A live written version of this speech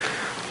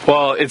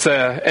Well, it's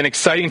an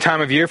exciting time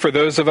of year for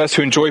those of us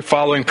who enjoy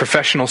following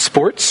professional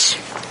sports.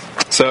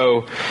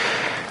 So,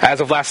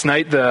 as of last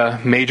night, the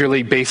Major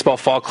League Baseball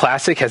Fall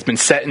Classic has been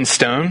set in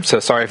stone.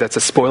 So sorry if that's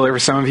a spoiler for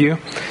some of you.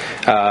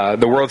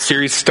 The World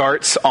Series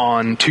starts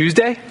on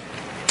Tuesday.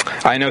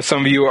 I know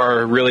some of you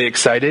are really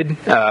excited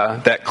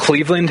that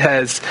Cleveland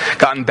has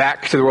gotten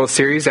back to the World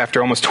Series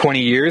after almost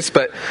 20 years.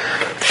 But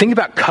think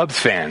about Cubs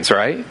fans,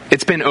 right?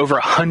 It's been over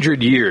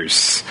 100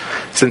 years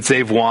since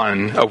they've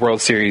won a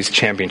World Series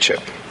championship.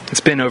 It's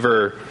been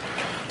over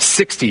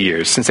 60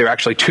 years since they were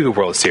actually to the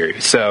World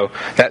Series. So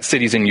that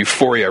city's in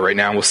euphoria right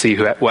now, and we'll see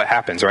what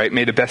happens, right?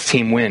 May the best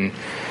team win.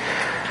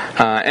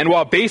 And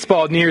while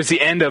baseball nears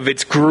the end of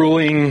its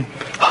grueling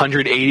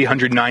 180,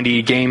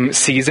 190 game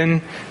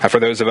season, for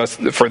those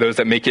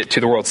that make it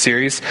to the World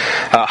Series,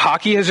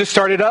 hockey has just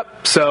started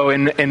up. So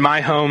in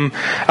my home,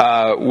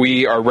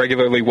 we are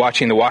regularly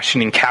watching the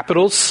Washington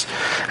Capitals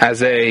as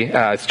they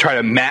try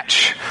to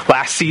match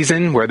last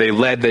season where they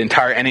led the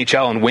entire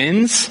NHL in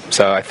wins.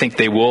 So I think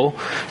they will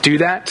do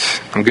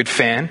that. I'm a good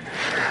fan.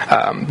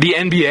 The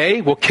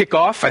NBA will kick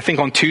off, I think,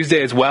 on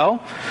Tuesday as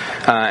well.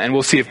 And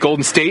we'll see if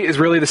Golden State is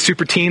really the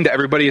super team that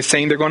everybody is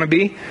saying they're going to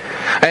be.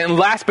 And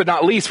last but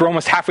not least, we're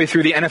almost halfway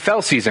through the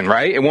NFL season,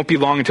 right? It won't be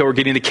long until we're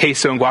getting the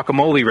queso and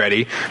guacamole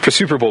ready for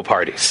Super Bowl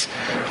parties.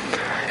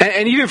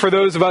 And even for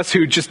those of us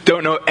who just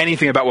don't know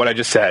anything about what I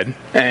just said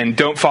and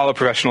don't follow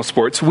professional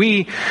sports,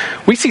 we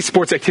see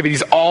sports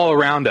activities all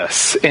around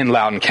us in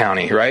Loudoun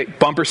County, right?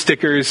 Bumper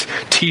stickers,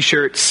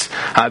 T-shirts.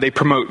 They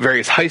promote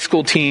various high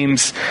school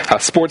teams,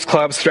 sports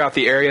clubs throughout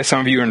the area.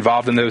 Some of you are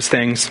involved in those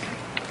things.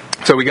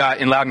 So we got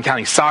in Loudoun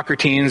County soccer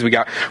teams, we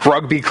got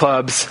rugby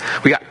clubs,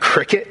 we got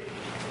cricket.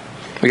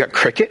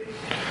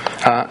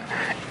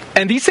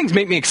 And these things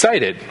make me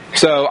excited.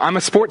 So I'm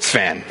a sports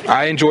fan.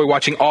 I enjoy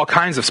watching all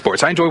kinds of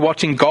sports. I enjoy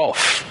watching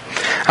golf.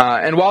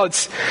 And while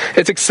it's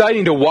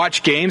exciting to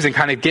watch games and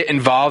kind of get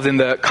involved in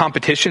the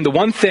competition, the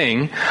one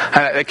thing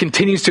that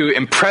continues to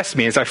impress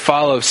me as I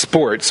follow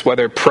sports,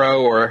 whether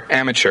pro or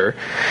amateur,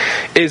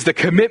 is the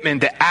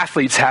commitment that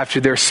athletes have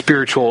to their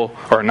spiritual,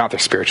 or not their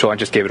spiritual, I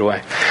just gave it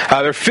away,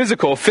 their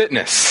physical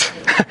fitness,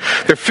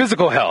 their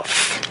physical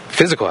health.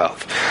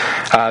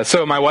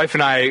 So my wife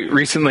and I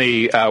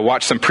recently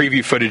watched some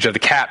preview footage of the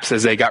Caps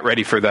as they got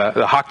ready for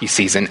the hockey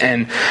season.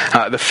 And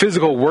the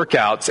physical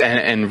workouts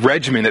and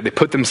regimen that they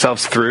put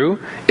themselves through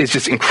is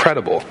just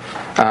incredible.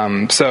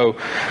 So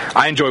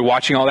I enjoy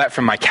watching all that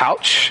from my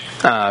couch.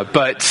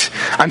 But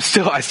I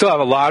still have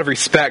a lot of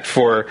respect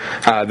for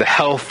the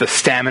health, the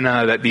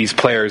stamina that these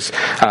players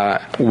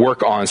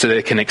work on so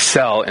they can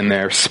excel in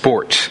their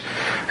sport.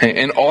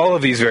 In all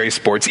of these various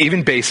sports,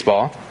 even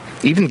baseball,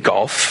 even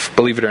golf,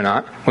 believe it or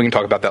not, we can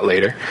talk about that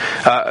later.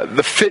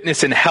 The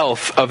fitness and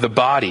health of the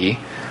body,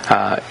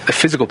 the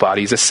physical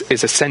body, is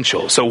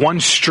essential. So one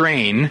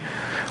strain,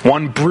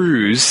 one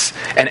bruise,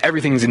 and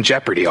everything's in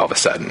jeopardy all of a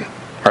sudden,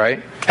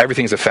 right?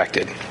 Everything's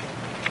affected.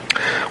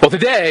 Well,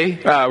 today,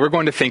 we're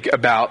going to think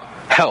about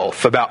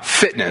health, about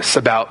fitness,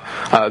 about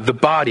the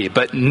body,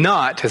 but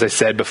not, as I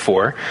said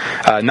before,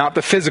 not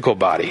the physical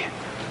body.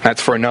 That's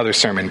for another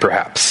sermon,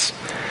 perhaps.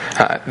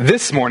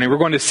 This morning, we're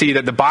going to see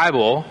that the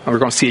Bible, and we're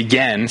going to see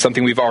again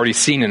something we've already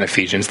seen in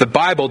Ephesians, the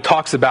Bible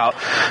talks about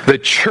the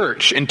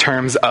church in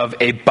terms of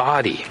a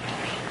body.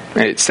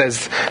 It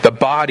says the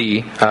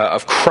body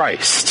of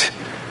Christ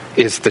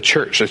is the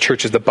church. The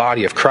church is the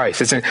body of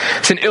Christ. It's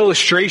an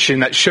illustration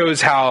that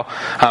shows how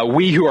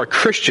we who are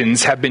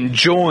Christians have been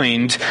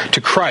joined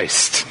to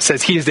Christ. It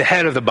says he is the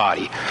head of the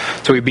body.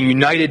 So we've been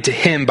united to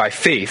him by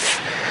faith.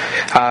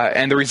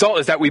 And the result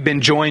is that we've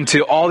been joined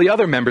to all the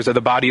other members of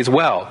the body as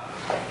well.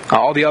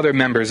 All the other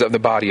members of the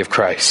body of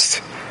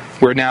Christ.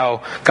 We're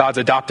now God's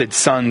adopted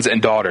sons and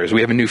daughters.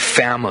 We have a new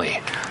family.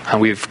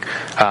 We've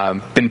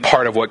been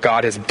part of what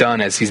God has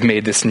done as he's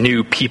made this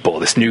new people,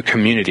 this new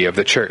community of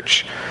the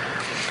church.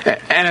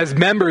 And as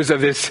members of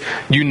this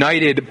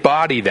united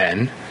body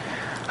then,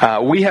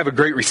 we have a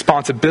great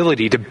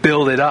responsibility to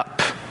build it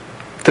up.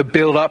 To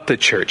build up the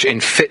church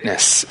in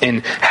fitness,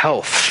 in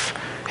health,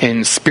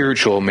 in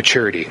spiritual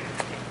maturity.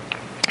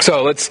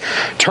 So let's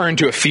turn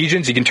to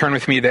Ephesians. You can turn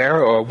with me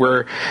there, or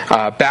we're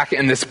back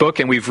in this book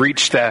and we've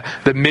reached the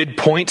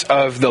midpoint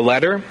of the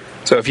letter.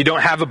 So if you don't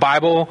have a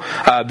Bible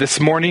this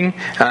morning,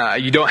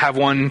 you don't have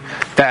one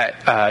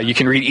that you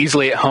can read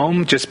easily at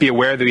home, just be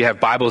aware that we have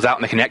Bibles out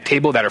in the Connect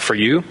table that are for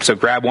you. So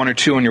grab one or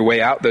two on your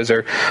way out. Those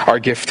are our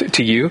gift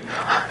to you.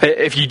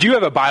 If you do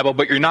have a Bible,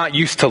 but you're not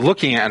used to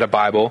looking at a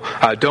Bible,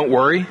 don't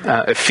worry.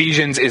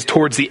 Ephesians is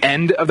towards the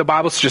end of the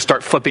Bible, so just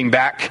start flipping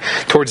back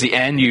towards the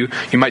end. You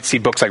might see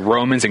books like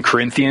Romans and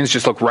Corinthians.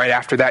 Just look right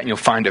after that and you'll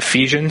find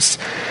Ephesians.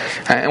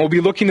 And we'll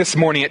be looking this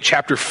morning at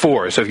chapter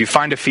 4. So if you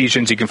find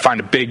Ephesians, you can find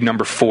a big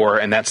number 4.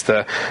 And that's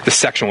the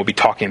section we'll be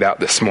talking about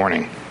this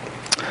morning.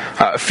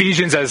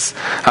 Ephesians, as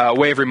a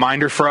way of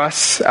reminder for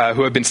us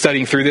who have been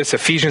studying through this,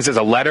 Ephesians is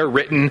a letter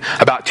written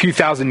about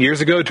 2,000 years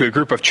ago to a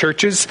group of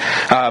churches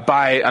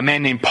by a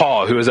man named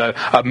Paul, who was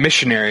a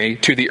missionary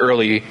to the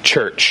early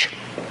church.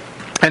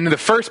 And in the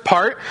first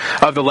part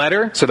of the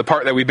letter, so the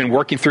part that we've been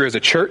working through as a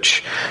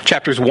church,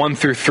 chapters 1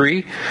 through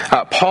 3,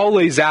 Paul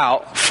lays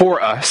out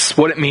for us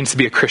what it means to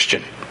be a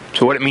Christian.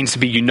 So what it means to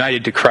be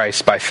united to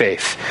Christ by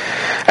faith.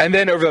 And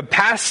then over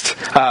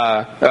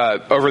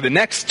the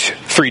next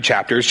 3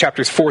 chapters,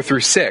 chapters 4 through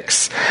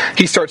 6,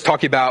 he starts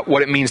talking about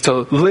what it means to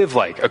live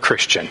like a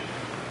Christian.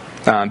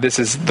 This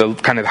is the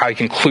kind of how he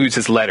concludes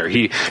his letter.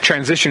 He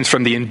transitions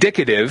from the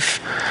indicative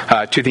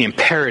to the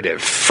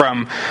imperative,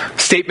 from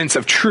statements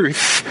of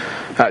truth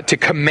to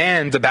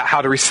commands about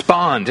how to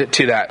respond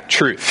to that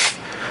truth.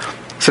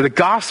 So the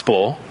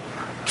gospel,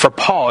 for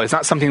Paul, is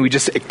not something we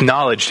just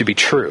acknowledge to be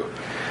true.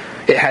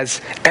 It has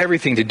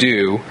everything to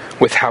do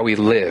with how we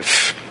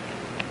live.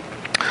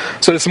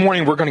 So this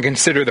morning we're going to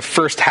consider the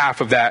first half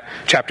of that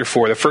chapter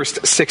 4, the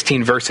first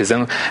 16 verses,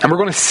 and we're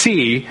going to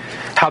see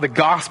how the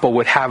gospel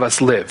would have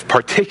us live,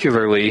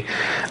 particularly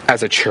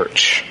as a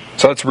church.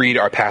 So let's read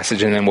our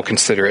passage and then we'll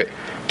consider it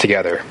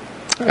together.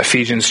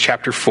 Ephesians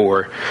chapter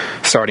 4,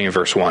 starting in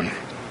verse 1.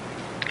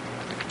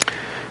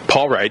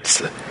 Paul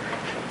writes,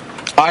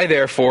 "I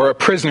therefore, a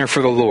prisoner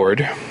for the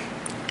Lord,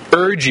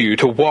 urge you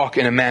to walk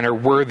in a manner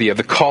worthy of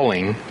the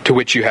calling to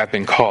which you have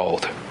been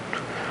called,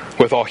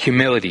 with all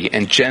humility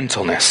and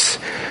gentleness,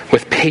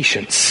 with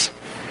patience,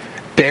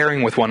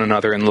 bearing with one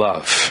another in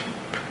love,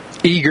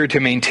 eager to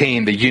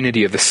maintain the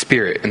unity of the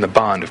Spirit in the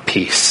bond of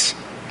peace.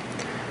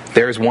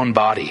 There is one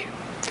body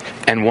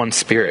and one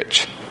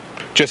Spirit,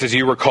 just as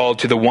you were called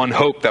to the one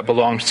hope that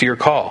belongs to your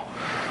call,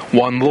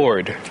 one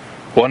Lord,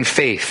 one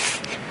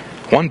faith,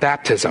 one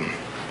baptism,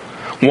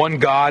 one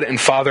God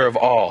and Father of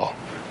all,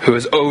 who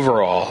is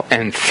over all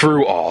and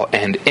through all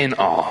and in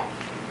all.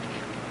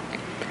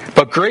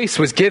 But grace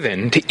was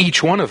given to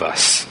each one of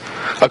us,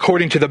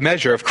 according to the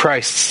measure of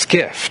Christ's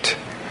gift.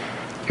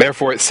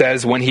 Therefore it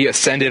says, when he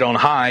ascended on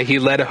high, he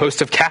led a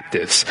host of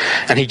captives,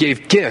 and he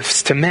gave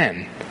gifts to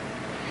men.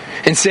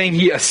 In saying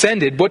he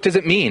ascended, what does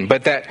it mean?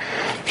 But that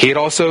he had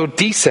also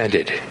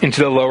descended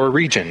into the lower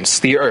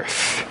regions, the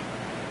earth.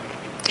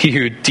 He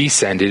who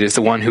descended is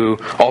the one who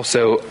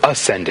also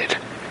ascended,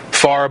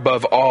 far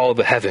above all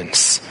the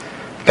heavens,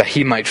 that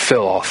he might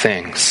fill all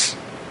things.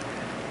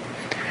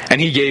 And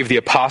he gave the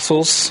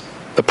apostles,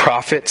 the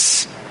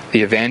prophets,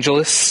 the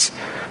evangelists,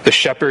 the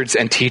shepherds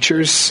and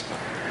teachers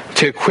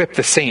to equip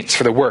the saints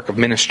for the work of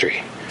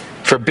ministry,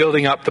 for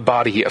building up the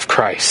body of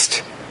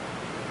Christ,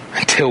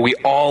 until we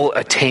all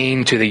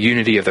attain to the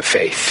unity of the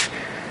faith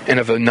and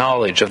of the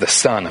knowledge of the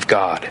Son of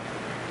God,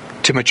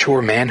 to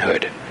mature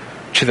manhood,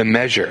 to the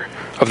measure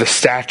of the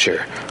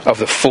stature of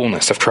the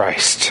fullness of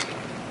Christ,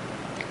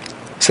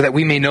 so that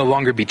we may no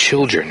longer be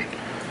children,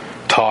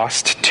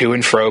 tossed to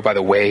and fro by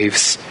the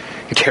waves,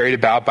 and carried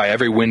about by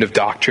every wind of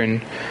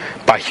doctrine,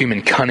 by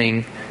human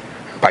cunning,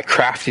 by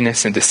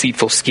craftiness and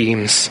deceitful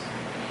schemes.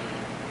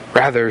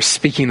 Rather,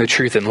 speaking the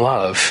truth in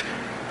love,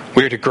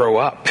 we are to grow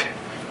up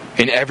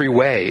in every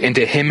way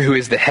into him who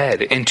is the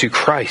head, into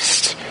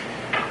Christ,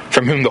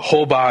 from whom the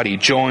whole body,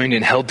 joined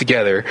and held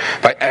together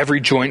by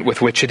every joint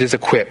with which it is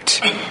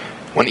equipped,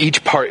 when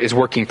each part is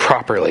working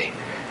properly,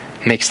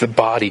 makes the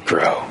body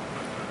grow,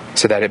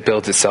 so that it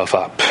builds itself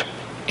up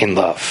in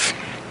love.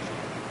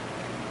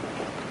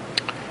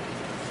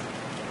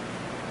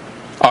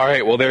 All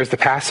right, well, there's the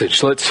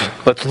passage. Let's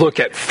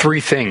look at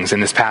 3 things in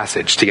this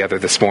passage together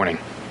this morning.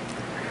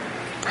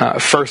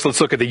 First,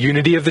 let's look at the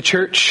unity of the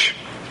church,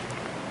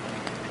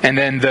 and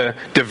then the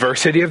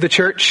diversity of the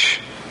church,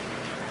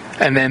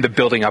 and then the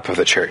building up of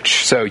the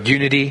church. So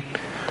unity,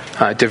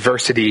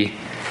 diversity,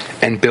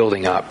 and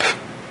building up.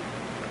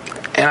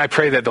 And I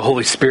pray that the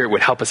Holy Spirit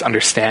would help us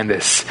understand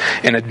this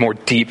in a more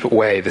deep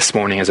way this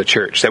morning as a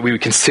church, that we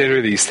would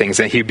consider these things,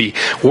 that He'd be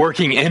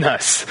working in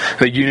us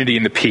the unity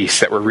and the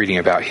peace that we're reading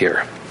about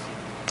here.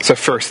 So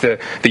first, the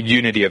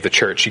unity of the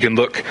church. You can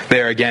look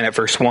there again at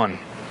verse 1.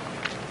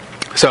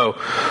 So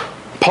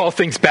Paul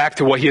thinks back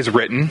to what he has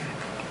written.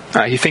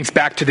 He thinks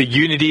back to the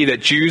unity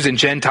that Jews and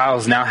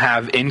Gentiles now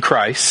have in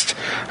Christ,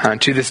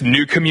 to this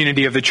new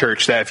community of the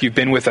church that, if you've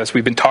been with us,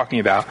 we've been talking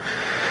about.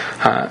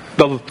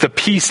 The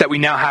peace that we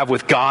now have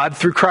with God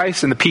through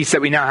Christ, and the peace that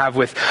we now have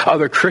with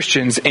other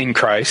Christians in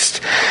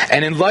Christ.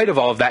 And in light of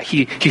all of that,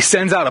 he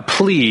sends out a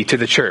plea to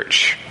the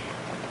church.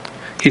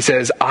 He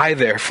says, I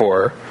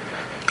therefore,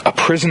 a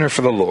prisoner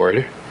for the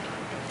Lord,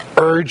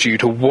 urge you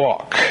to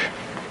walk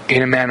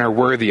in a manner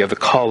worthy of the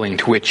calling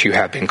to which you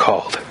have been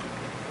called.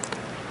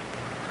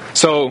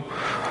 So,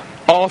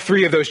 all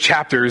 3 of those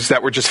chapters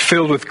that were just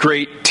filled with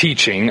great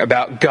teaching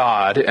about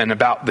God and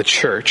about the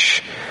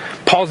church,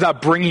 Paul's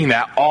not bringing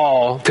that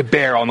all to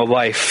bear on the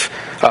life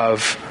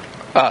of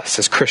us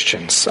as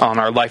Christians, on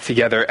our life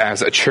together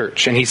as a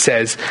church. And he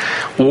says,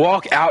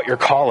 walk out your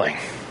calling.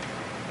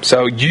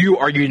 So you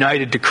are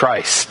united to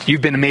Christ.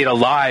 You've been made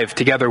alive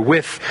together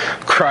with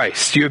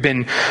Christ. You have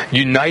been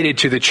united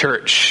to the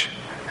church.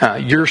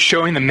 You're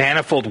showing the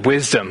manifold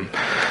wisdom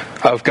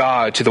of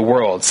God to the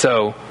world.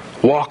 So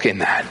walk in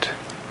that.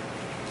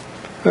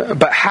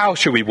 But how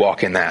should we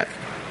walk in that?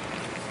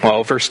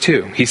 Well, verse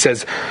 2, he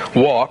says,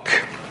 walk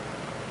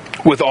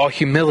with all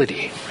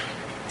humility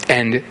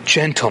and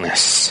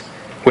gentleness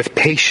with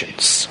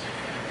patience,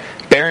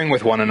 bearing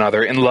with one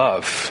another in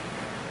love,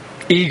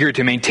 eager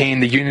to maintain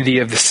the unity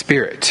of the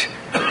Spirit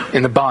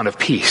in the bond of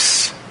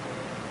peace.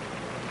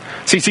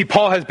 So you see,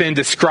 Paul has been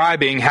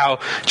describing how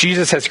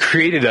Jesus has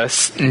created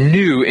us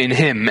new in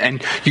him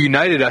and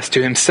united us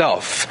to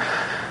himself.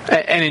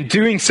 And in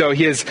doing so,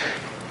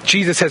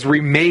 Jesus has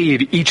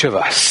remade each of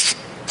us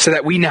so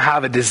that we now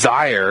have a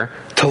desire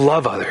to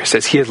love others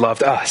as he has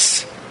loved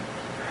us.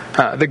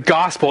 The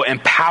gospel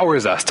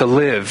empowers us to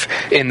live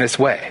in this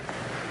way.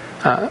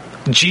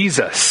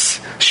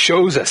 Jesus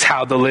shows us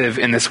how to live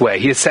in this way.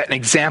 He has set an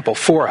example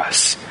for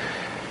us.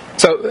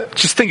 So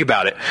just think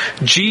about it.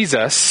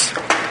 Jesus,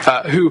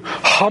 who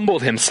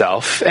humbled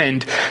himself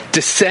and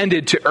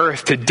descended to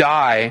earth to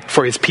die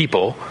for his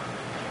people,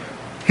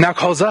 now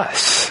calls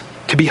us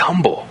to be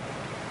humble,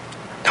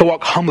 to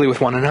walk humbly with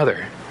one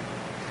another.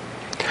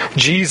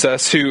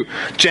 Jesus, who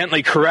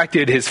gently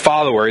corrected his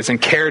followers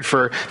and cared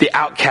for the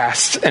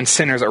outcasts and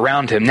sinners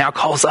around him, now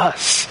calls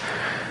us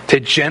to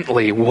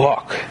gently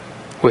walk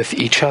with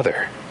each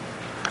other.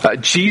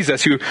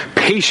 Jesus, who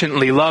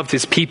patiently loved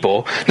his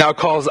people, now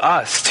calls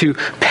us to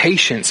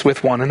patience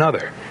with one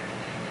another.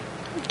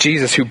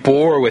 Jesus, who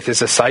bore with his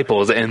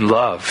disciples in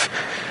love,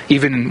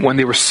 even when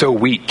they were so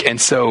weak and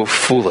so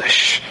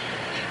foolish,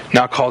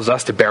 now calls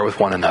us to bear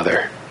with one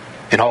another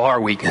in all our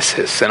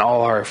weaknesses and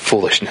all our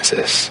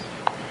foolishnesses.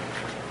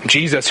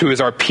 Jesus, who is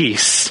our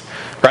peace,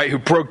 right, who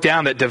broke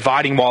down that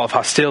dividing wall of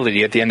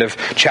hostility at the end of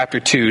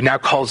chapter 2, now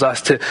calls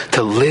us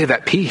to live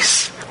at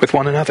peace with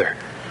one another.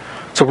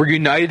 So we're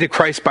united to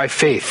Christ by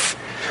faith.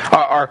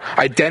 Our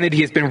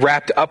identity has been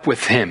wrapped up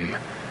with him.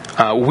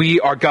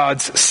 We are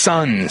God's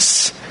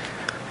sons,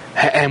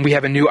 and we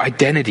have a new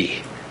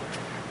identity.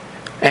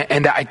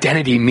 And that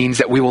identity means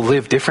that we will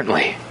live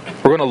differently.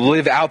 We're going to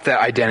live out that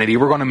identity.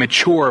 We're going to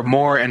mature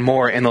more and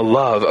more in the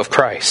love of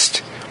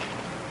Christ.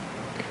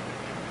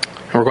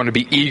 And we're going to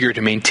be eager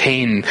to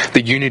maintain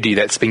the unity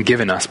that's been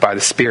given us by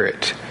the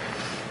Spirit,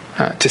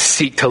 to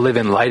seek to live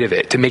in light of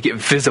it, to make it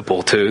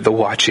visible to the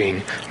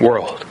watching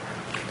world.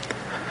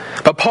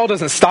 But Paul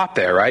doesn't stop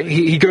there, right?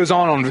 He goes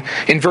on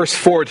in verse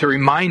 4 to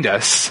remind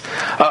us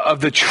of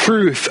the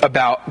truth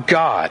about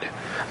God.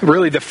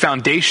 Really the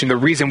foundation, the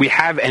reason we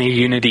have any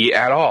unity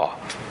at all.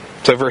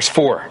 So verse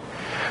 4,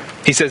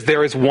 he says,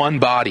 "There is one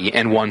body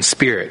and one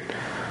Spirit,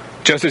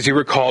 just as you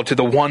were called to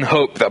the one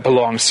hope that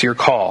belongs to your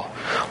call.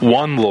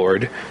 One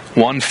Lord,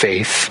 one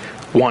faith,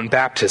 one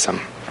baptism.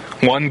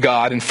 One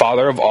God and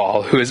Father of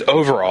all, who is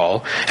over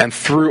all and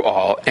through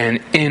all and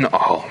in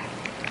all."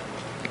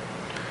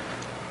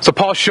 So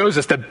Paul shows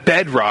us the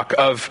bedrock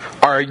of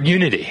our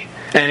unity,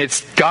 and it's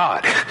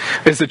God.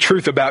 It's the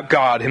truth about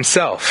God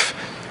himself.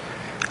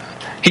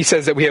 He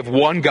says that we have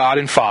one God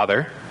and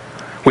Father,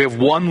 we have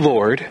one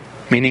Lord,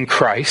 meaning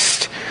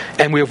Christ,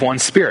 and we have one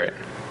Spirit.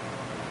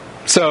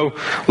 So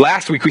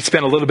last week we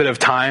spent a little bit of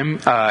time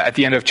at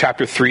the end of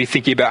chapter 3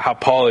 thinking about how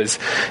Paul is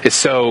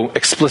so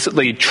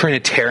explicitly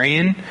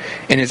Trinitarian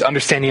in his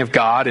understanding of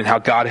God and how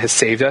God has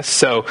saved us.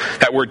 So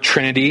that word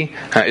Trinity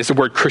is the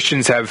word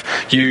Christians have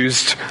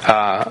used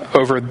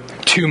over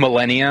 2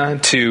 millennia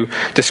to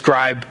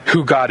describe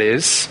who God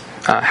is.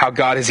 How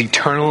God has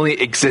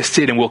eternally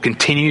existed and will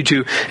continue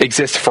to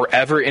exist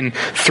forever in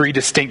 3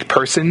 distinct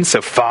persons,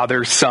 so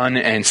Father, Son,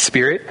 and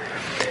Spirit.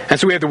 And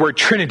so we have the word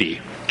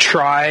Trinity,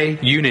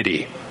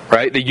 tri-unity,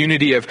 right? The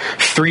unity of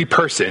 3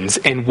 persons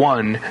in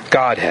one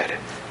Godhead.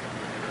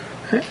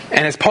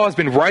 And as Paul has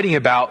been writing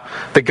about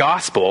the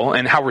gospel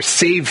and how we're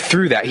saved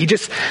through that, he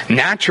just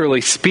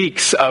naturally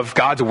speaks of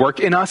God's work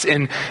in us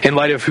in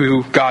light of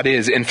who God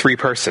is in 3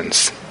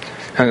 persons.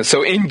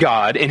 So in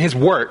God, in his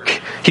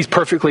work, he's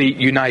perfectly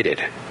united.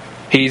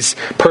 He's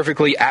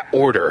perfectly at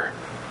order.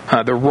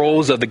 The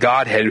roles of the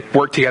Godhead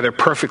work together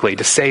perfectly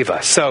to save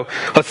us. So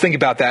let's think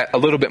about that a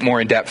little bit more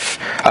in depth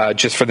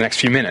just for the next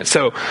few minutes.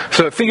 So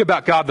think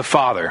about God the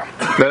Father,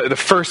 the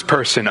first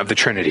person of the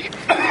Trinity.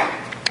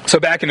 So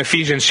back in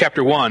Ephesians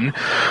chapter 1,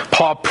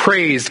 Paul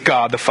praised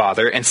God the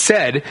Father and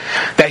said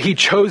that he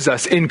chose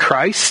us in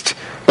Christ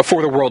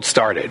before the world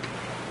started.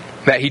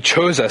 That he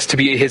chose us to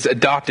be his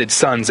adopted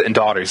sons and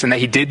daughters, and that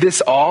he did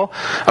this all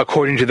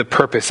according to the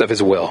purpose of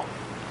his will.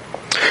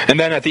 And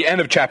then at the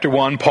end of chapter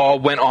 1, Paul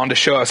went on to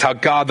show us how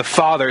God the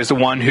Father is the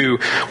one who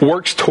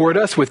works toward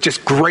us with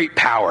just great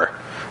power,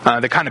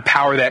 the kind of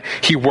power that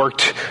he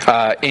worked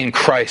in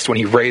Christ when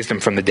he raised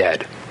him from the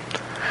dead.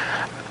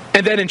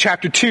 And then in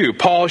chapter 2,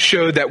 Paul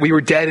showed that we were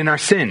dead in our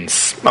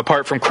sins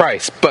apart from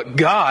Christ. But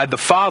God, the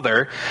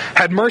Father,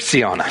 had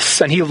mercy on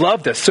us. And he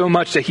loved us so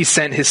much that he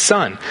sent his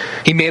Son.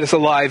 He made us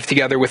alive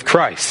together with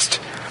Christ.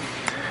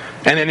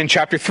 And then in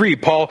chapter 3,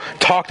 Paul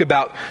talked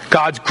about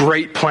God's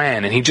great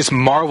plan. And he just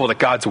marveled at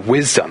God's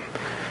wisdom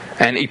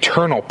and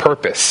eternal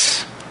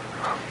purpose.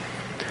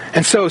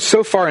 And so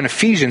far in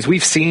Ephesians,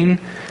 we've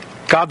seen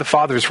God the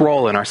Father's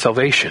role in our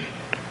salvation.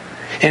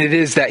 And it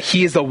is that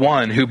he is the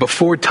one who,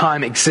 before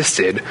time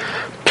existed,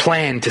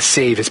 planned to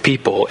save his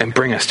people and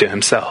bring us to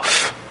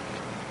himself.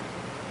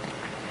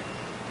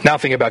 Now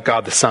think about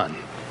God the Son,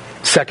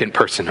 second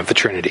person of the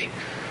Trinity.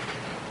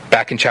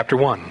 Back in chapter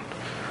 1,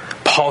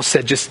 Paul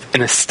said just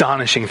an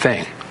astonishing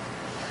thing.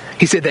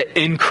 He said that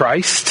in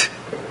Christ,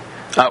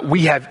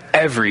 we have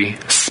every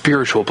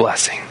spiritual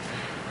blessing.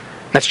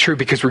 That's true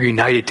because we're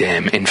united to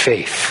him in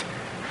faith.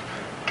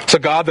 So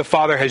God the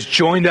Father has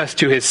joined us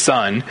to his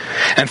Son,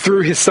 and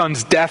through his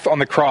Son's death on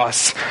the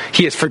cross,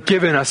 he has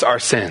forgiven us our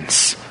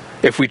sins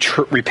if we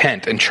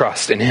repent and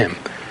trust in him.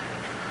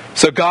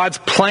 So God's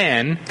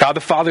plan, God the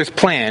Father's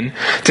plan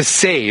to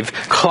save,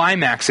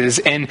 climaxes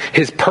in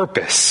his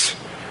purpose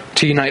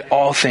to unite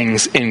all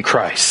things in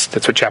Christ.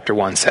 That's what chapter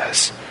 1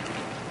 says.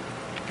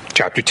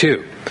 Chapter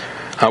 2.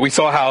 We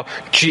saw how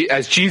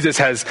as Jesus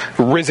has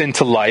risen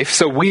to life,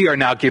 so we are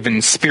now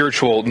given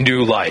spiritual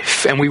new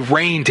life, and we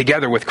reign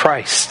together with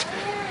Christ.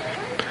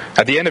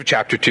 At the end of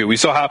chapter 2, we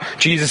saw how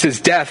Jesus'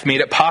 death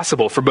made it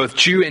possible for both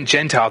Jew and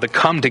Gentile to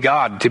come to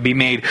God, to be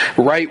made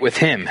right with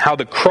him. How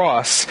the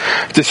cross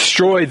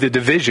destroyed the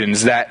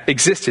divisions that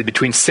existed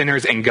between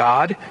sinners and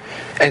God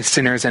and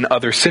sinners and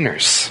other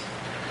sinners.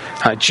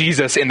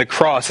 Jesus in the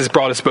cross has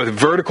brought us both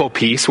vertical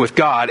peace with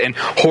God and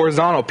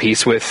horizontal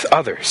peace with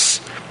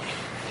others.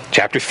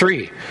 Chapter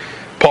 3,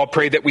 Paul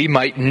prayed that we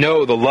might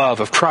know the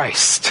love of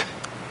Christ.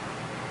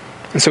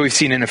 And so we've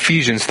seen in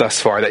Ephesians thus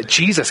far that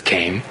Jesus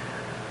came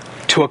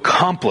to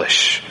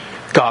accomplish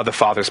God the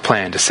Father's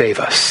plan to save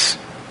us.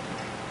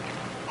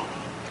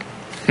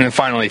 And then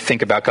finally,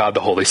 think about God the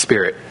Holy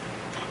Spirit.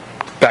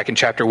 Back in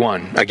chapter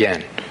 1,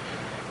 again,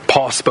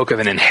 Paul spoke of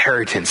an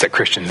inheritance that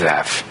Christians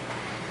have.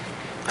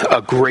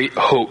 A great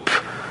hope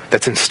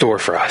that's in store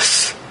for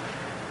us.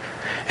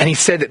 And he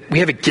said that we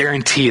have a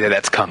guarantee that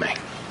that's coming.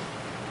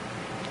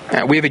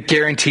 We have a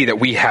guarantee that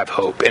we have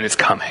hope and it's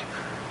coming.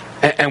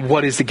 And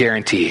what is the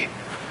guarantee?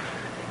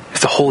 It's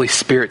the Holy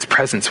Spirit's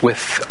presence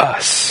with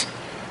us.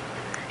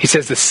 He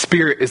says the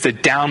Spirit is the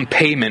down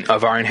payment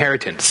of our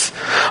inheritance.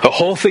 The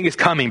whole thing is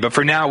coming, but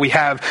for now we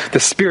have the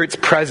Spirit's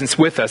presence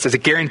with us as a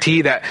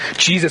guarantee that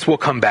Jesus will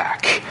come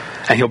back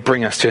and he'll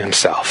bring us to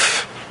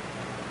himself.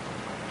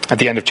 At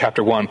the end of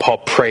chapter 1, Paul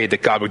prayed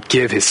that God would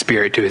give his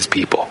Spirit to his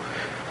people,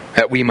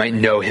 that we might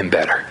know him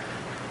better.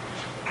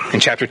 In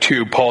chapter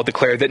 2, Paul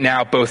declared that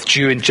now both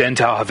Jew and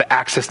Gentile have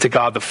access to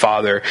God the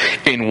Father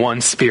in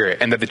one Spirit,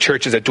 and that the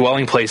church is a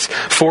dwelling place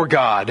for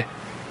God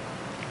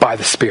by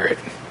the Spirit.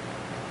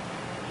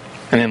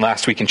 And then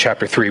last week in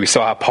chapter 3, we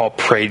saw how Paul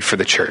prayed for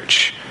the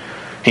church.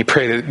 He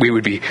prayed that we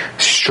would be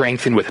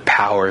strengthened with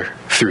power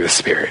through the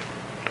Spirit.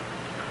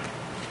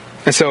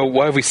 And so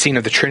what have we seen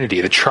of the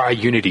Trinity, the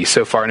triunity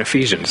so far in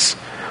Ephesians?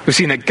 We've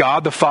seen that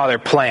God the Father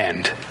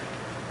planned,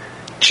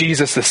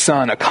 Jesus the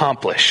Son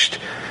accomplished,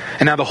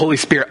 and now the Holy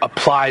Spirit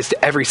applies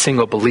to every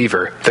single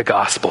believer the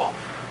gospel.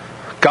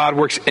 God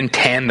works in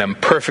tandem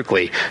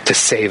perfectly to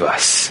save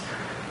us,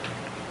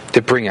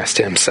 to bring us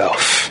to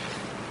himself.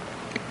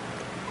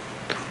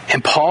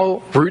 And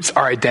Paul roots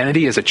our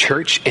identity as a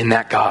church in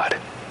that God.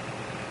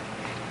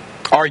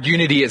 Our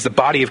unity as the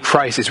body of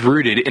Christ is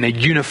rooted in a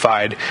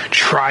unified,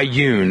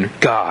 triune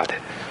God.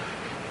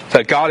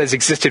 That God has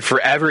existed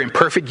forever in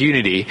perfect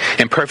unity,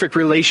 in perfect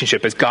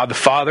relationship as God the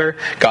Father,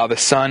 God the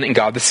Son, and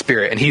God the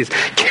Spirit. And he has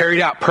carried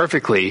out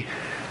perfectly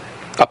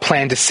a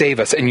plan to save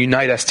us and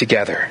unite us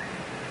together.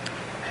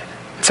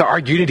 So our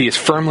unity is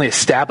firmly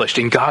established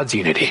in God's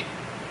unity.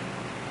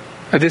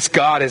 This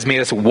God has made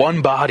us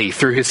one body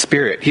through his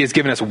Spirit. He has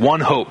given us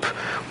one hope,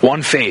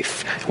 one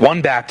faith,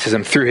 one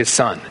baptism through his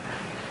Son.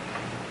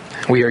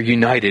 We are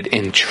united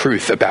in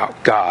truth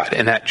about God,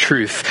 and that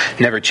truth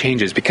never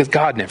changes because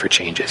God never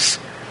changes.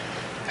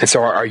 And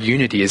so our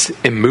unity is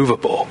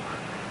immovable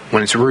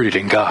when it's rooted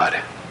in God.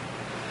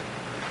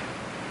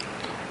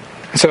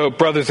 So,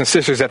 brothers and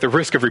sisters, at the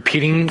risk of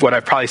repeating what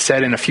I've probably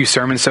said in a few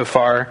sermons so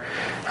far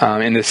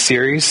in this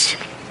series,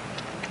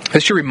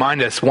 this should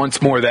remind us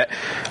once more that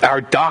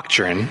our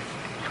doctrine,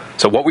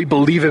 so what we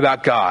believe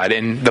about God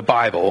in the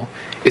Bible,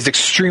 is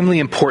extremely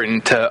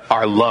important to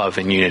our love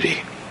and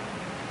unity.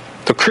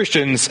 So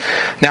Christians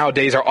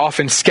nowadays are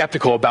often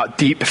skeptical about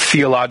deep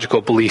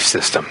theological belief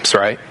systems,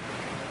 right?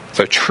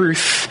 So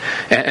truth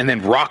and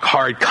then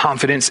rock-hard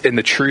confidence in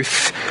the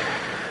truth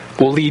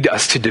will lead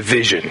us to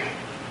division,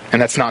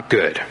 and that's not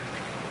good.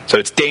 So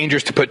it's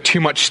dangerous to put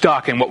too much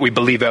stock in what we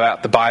believe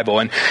about the Bible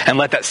and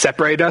let that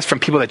separate us from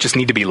people that just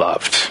need to be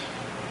loved,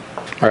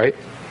 right?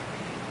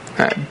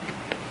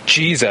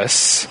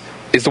 Jesus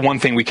is the one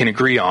thing we can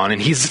agree on,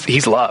 and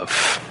he's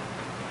love.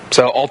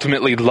 So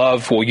ultimately,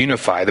 love will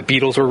unify. The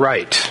Beatles were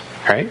right?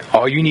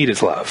 All you need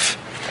is love.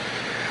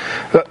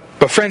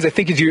 But friends, I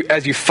think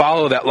as you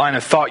follow that line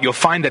of thought, you'll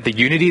find that the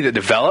unity that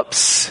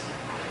develops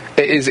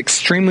is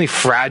extremely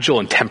fragile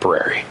and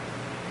temporary.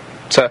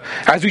 So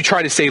as we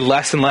try to say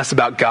less and less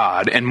about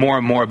God and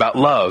more about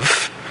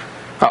love,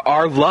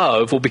 our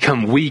love will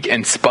become weak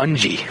and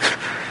spongy.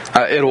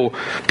 It'll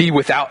be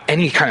without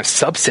any kind of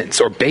substance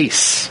or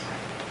base.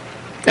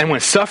 And when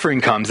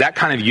suffering comes, that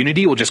kind of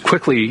unity will just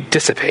quickly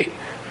dissipate.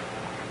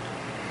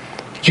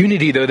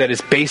 Unity, though, that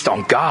is based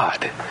on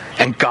God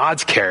and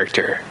God's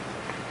character.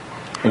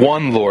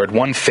 One Lord,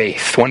 one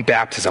faith, one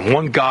baptism,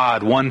 one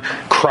God, one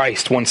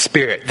Christ, one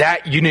Spirit.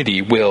 That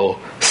unity will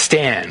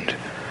stand.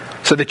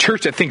 So the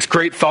church that thinks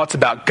great thoughts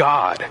about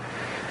God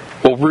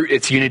will root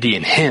its unity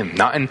in Him,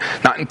 not in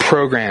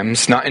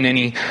programs, not in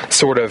any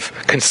sort of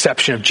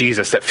conception of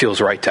Jesus that feels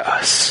right to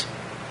us.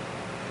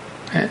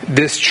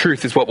 This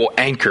truth is what will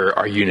anchor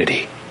our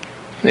unity.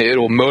 It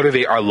will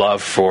motivate our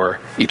love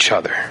for each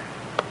other.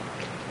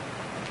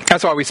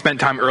 That's why we spent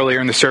time earlier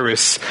in the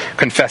service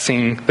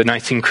confessing the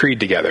Nicene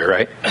Creed together,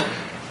 right?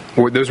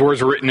 Those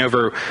words were written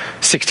over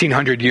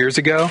 1,600 years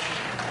ago,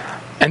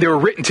 and they were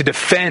written to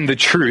defend the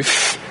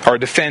truth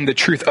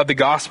of the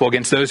gospel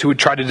against those who would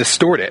try to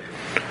distort it.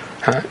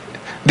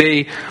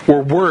 They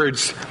were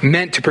words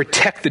meant to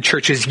protect the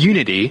church's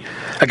unity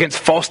against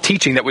false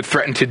teaching that would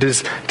threaten to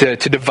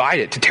divide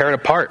it, to tear it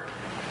apart.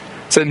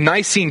 So the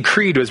Nicene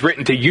Creed was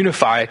written to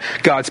unify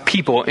God's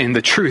people in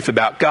the truth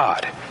about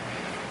God.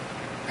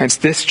 And it's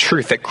this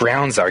truth that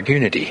grounds our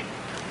unity.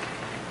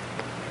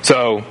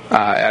 So,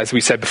 as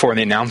we said before in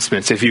the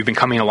announcements, if you've been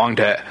coming along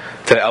to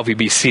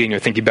LVBC and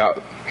you're thinking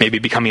about maybe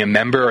becoming a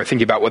member or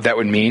thinking about what that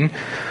would mean,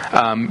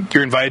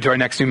 you're invited to our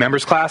next new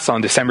members class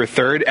on December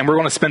 3rd, and we're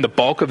going to spend the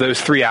bulk of those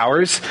 3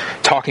 hours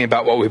talking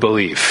about what we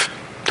believe,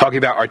 talking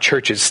about our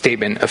church's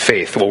statement of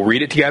faith. We'll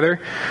read it together,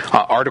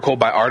 article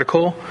by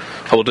article.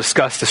 We'll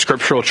discuss the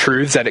scriptural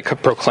truths that it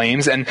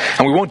proclaims, and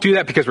we won't do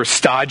that because we're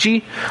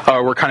stodgy,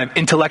 or we're kind of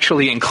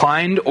intellectually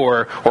inclined,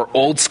 or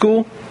old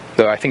school.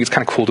 Though I think it's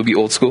kind of cool to be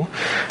old school.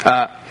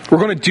 We're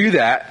going to do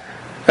that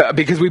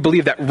because we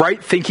believe that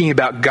right thinking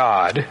about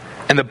God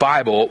and the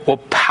Bible will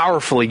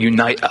powerfully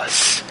unite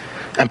us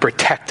and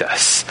protect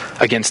us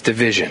against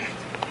division.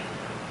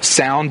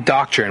 Sound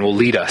doctrine will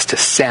lead us to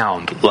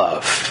sound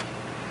love.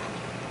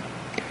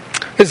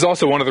 This is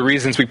also one of the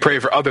reasons we pray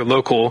for other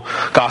local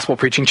gospel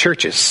preaching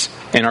churches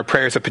in our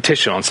prayers of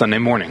petition on Sunday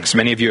mornings.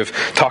 Many of you have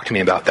talked to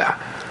me about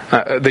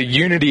that. The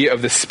unity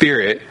of the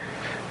Spirit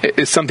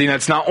is something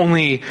that's not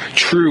only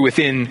true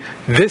within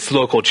this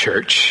local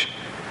church,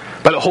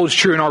 but it holds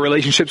true in our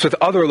relationships with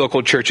other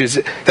local churches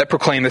that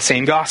proclaim the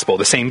same gospel,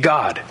 the same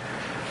God.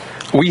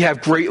 We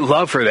have great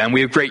love for them. We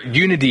have great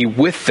unity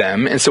with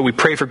them, and so we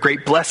pray for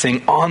great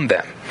blessing on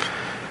them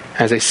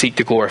as they seek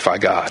to glorify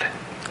God.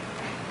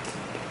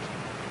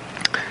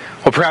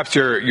 Well, perhaps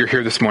you're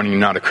here this morning, you're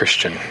not a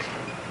Christian.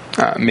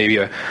 Maybe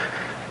a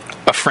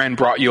friend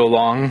brought you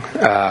along.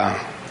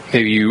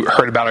 Maybe you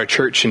heard about our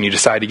church and you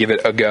decided to give it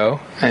a go.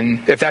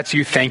 And if that's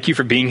you, thank you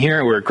for being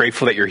here. We're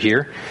grateful that you're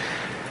here.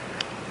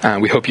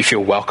 We hope you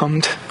feel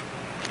welcomed.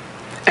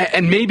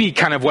 And maybe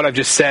kind of what I've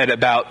just said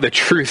about the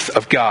truth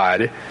of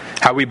God,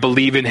 how we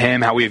believe in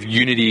Him, how we have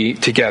unity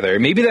together,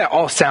 maybe that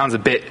all sounds a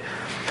bit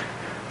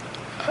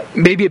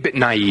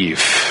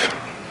naive.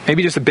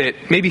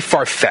 Maybe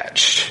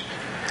far-fetched.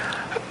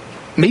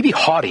 Maybe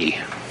haughty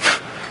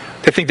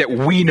to think that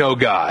we know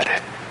God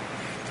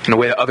in a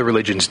way that other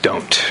religions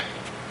don't.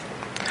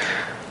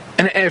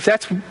 And if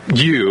that's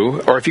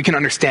you, or if you can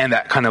understand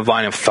that kind of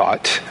line of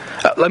thought,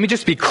 let me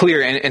just be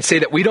clear and say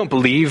that we don't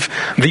believe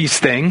these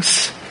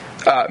things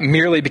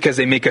merely because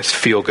they make us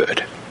feel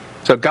good.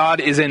 So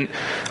God isn't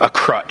a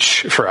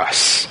crutch for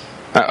us,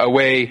 a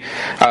way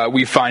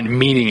we find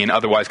meaning in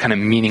otherwise kind of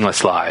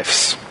meaningless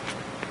lives.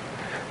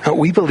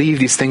 We believe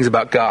these things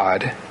about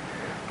God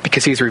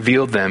because He's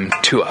revealed them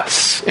to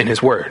us in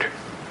His Word.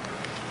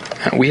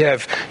 We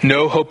have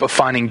no hope of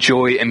finding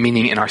joy and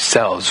meaning in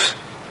ourselves.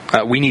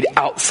 We need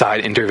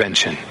outside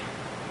intervention.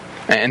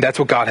 And that's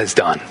what God has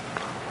done.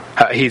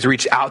 He's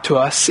reached out to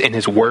us in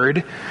His Word,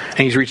 and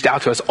He's reached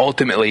out to us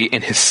ultimately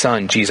in His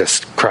Son, Jesus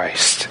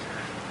Christ.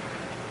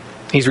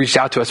 He's reached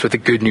out to us with the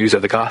good news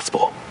of the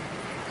gospel.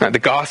 The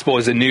gospel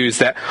is the news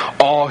that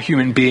all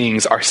human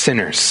beings are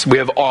sinners. We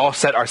have all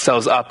set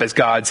ourselves up as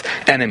God's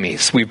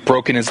enemies. We've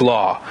broken His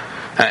law,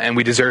 and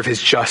we deserve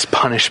His just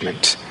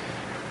punishment.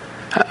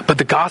 But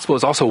the gospel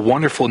is also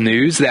wonderful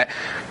news that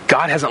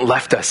God hasn't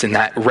left us in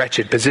that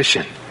wretched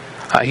position.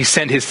 He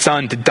sent His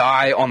Son to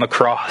die on the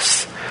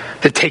cross,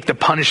 to take the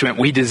punishment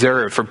we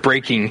deserve for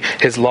breaking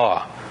His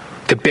law,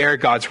 to bear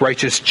God's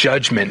righteous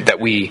judgment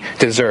that we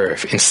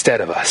deserve instead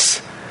of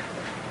us.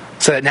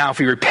 So that now if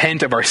we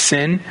repent of our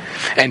sin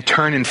and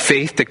turn in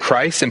faith to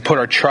Christ and put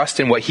our trust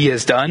in what He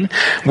has done,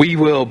 we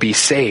will be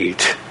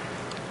saved.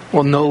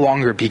 We'll no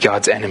longer be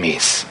God's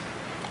enemies.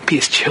 We'll be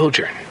His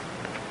children.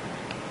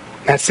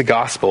 That's the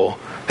gospel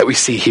that we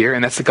see here,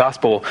 and that's the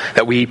gospel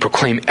that we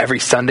proclaim every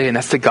Sunday, and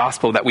that's the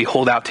gospel that we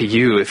hold out to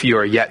you if you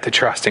are yet to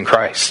trust in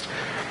Christ.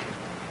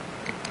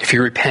 If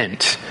you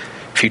repent,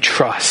 if you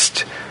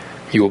trust,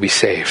 you will be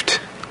saved.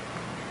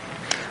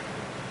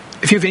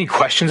 If you have any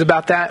questions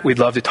about that, we'd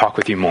love to talk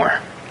with you more.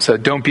 So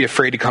don't be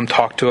afraid to come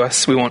talk to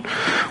us. We won't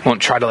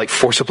try to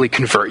forcibly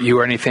convert you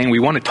or anything. We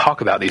want to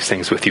talk about these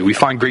things with you. We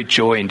find great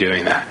joy in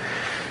doing that.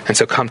 And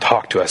so come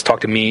talk to us.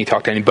 Talk to me.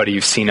 Talk to anybody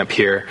you've seen up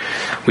here.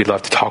 We'd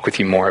love to talk with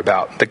you more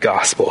about the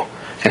gospel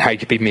and how you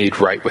can be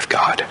made right with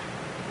God.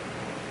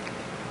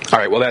 All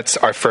right, well, that's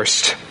our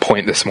first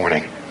point this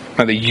morning,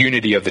 the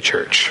unity of the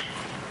church.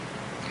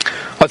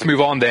 Let's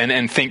move on then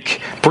and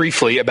think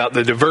briefly about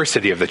the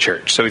diversity of the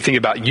church. So we think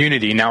about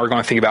unity, now we're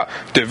going to think about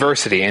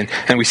diversity, and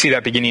we see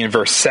that beginning in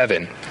verse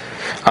 7.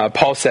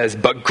 Paul says,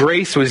 "But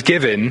grace was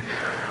given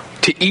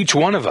to each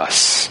one of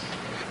us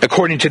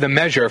according to the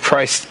measure of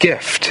Christ's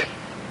gift.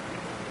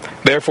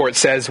 Therefore," it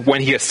says,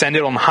 "when he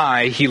ascended on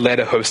high, he led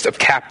a host of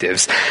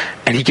captives,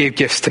 and he gave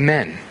gifts to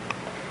men."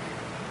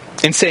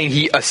 In saying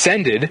he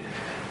ascended,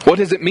 what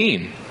does it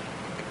mean?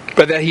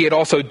 But that he had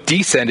also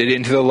descended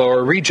into the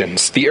lower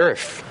regions, the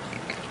earth.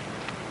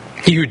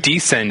 He who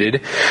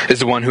descended is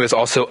the one who has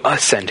also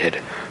ascended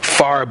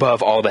far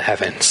above all the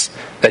heavens,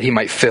 that he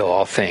might fill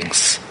all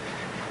things.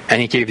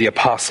 And he gave the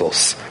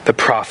apostles, the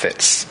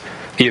prophets,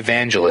 the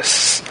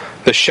evangelists,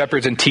 the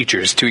shepherds and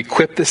teachers to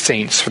equip the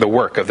saints for the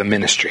work of the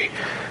ministry,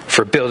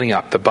 for building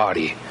up the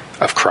body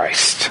of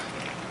Christ.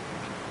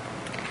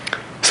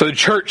 So the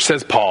church,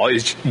 says Paul,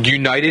 is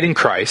united in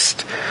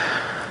Christ.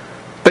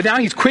 But now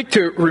he's quick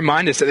to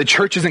remind us that the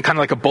church isn't kind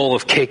of like a bowl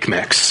of cake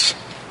mix,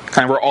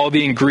 kind of where all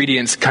the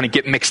ingredients kind of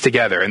get mixed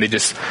together and they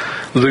just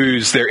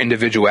lose their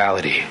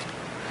individuality.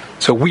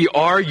 So we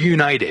are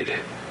united,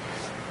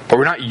 but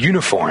we're not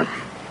uniform.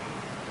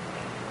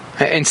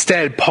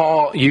 Instead,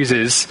 Paul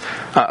uses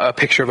a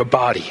picture of a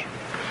body.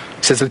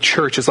 He says the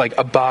church is like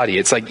a body.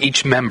 It's like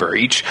each member,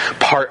 each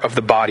part of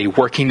the body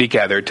working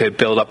together to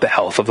build up the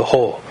health of the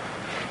whole.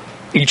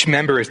 Each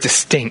member is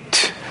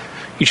distinct.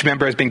 Each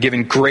member has been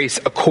given grace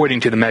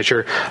according to the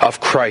measure of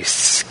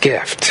Christ's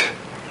gift.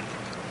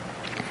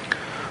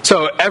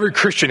 So every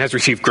Christian has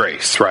received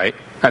grace, right?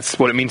 That's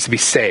what it means to be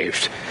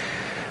saved.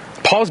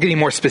 Paul's getting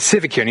more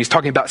specific here, and he's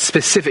talking about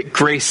specific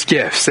grace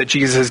gifts that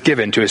Jesus has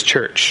given to his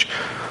church.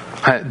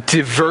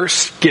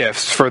 Diverse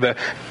gifts for the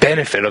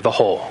benefit of the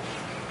whole.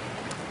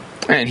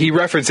 And he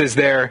references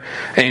there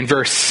in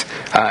verse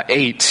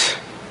 8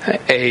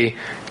 a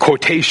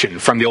quotation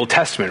from the Old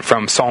Testament,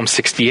 from Psalm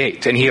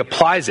 68, and he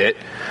applies it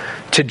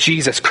to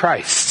Jesus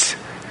Christ.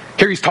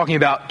 Here he's talking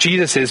about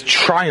Jesus'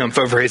 triumph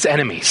over his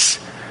enemies.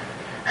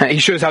 He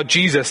shows how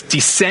Jesus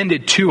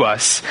descended to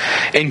us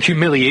in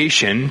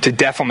humiliation to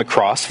death on the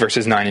cross,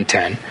 verses 9 and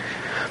 10.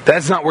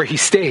 That's not where he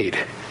stayed.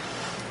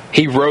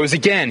 He rose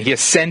again. He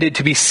ascended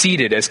to be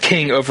seated as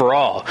king over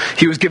all.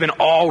 He was given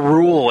all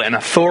rule and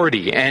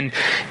authority. And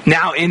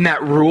now in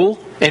that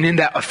rule and in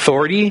that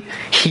authority,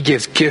 he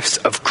gives gifts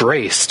of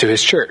grace to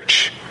his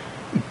church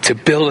to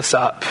build us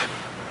up,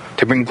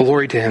 to bring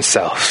glory to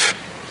himself.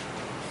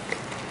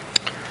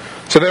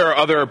 So there are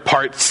other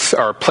parts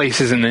or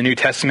places in the New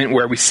Testament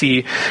where we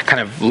see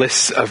kind of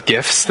lists of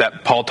gifts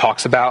that Paul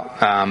talks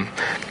about,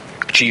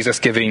 Jesus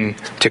giving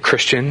to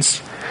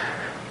Christians.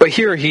 But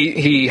here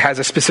he has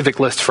a specific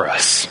list for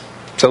us.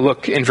 So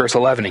look in verse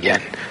 11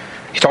 again.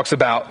 He talks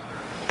about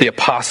the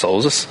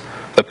apostles,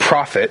 the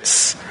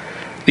prophets,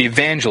 the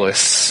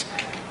evangelists,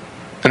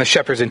 and the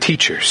shepherds and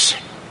teachers.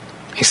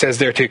 He says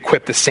they're to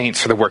equip the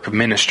saints for the work of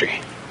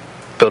ministry,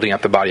 building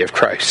up the body of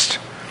Christ.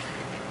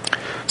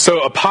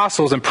 So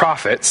apostles and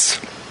prophets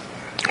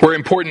were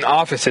important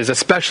offices,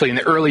 especially in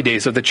the early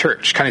days of the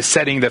church, kind of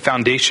setting the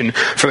foundation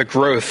for the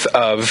growth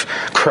of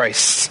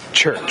Christ's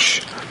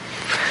church.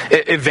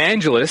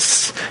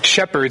 Evangelists,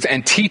 shepherds,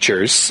 and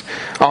teachers,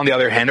 on the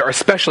other hand, are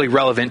especially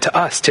relevant to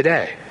us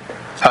today.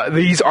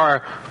 These are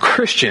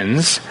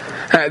Christians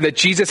that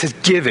Jesus has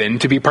given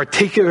to be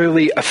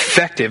particularly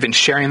effective in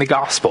sharing the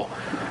gospel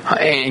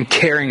and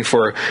caring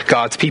for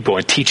God's people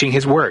and teaching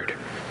his word.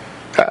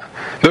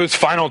 Those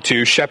final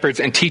two, shepherds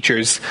and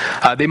teachers,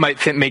 they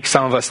might make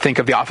some of us think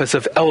of the office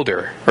of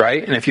elder,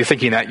 right? And if you're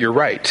thinking that, you're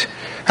right.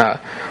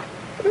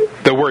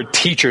 The word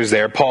teachers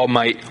there, Paul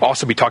might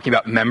also be talking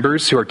about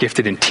members who are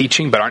gifted in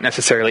teaching but aren't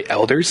necessarily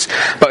elders.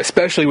 But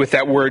especially with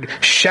that word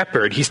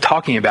shepherd, he's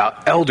talking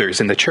about elders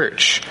in the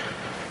church.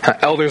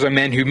 Elders are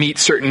men who meet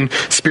certain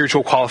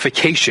spiritual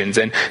qualifications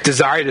and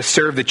desire to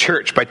serve the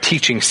church by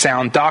teaching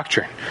sound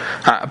doctrine,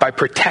 by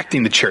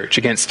protecting the church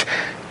against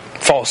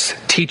false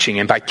teaching,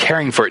 and by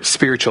caring for its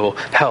spiritual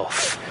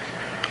health.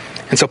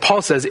 And so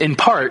Paul says, in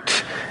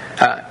part,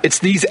 it's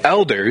these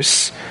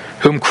elders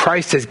whom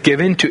Christ has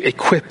given to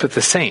equip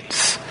the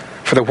saints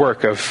for the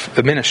work of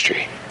the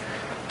ministry,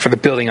 for the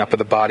building up of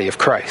the body of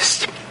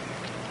Christ.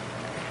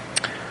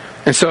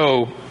 And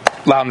so,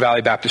 Loudoun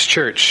Valley Baptist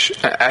Church,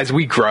 as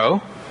we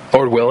grow,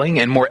 Lord willing,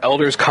 and more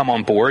elders come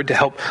on board to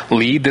help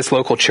lead this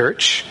local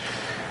church,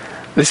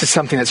 this is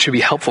something that should be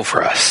helpful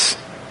for us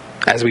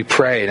as we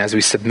pray and as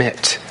we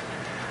submit.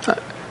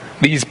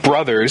 These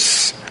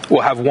brothers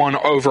will have one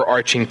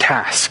overarching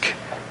task,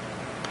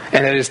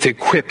 and that is to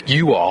equip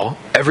you all,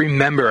 every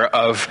member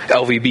of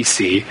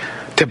LVBC,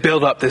 to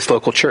build up this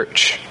local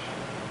church.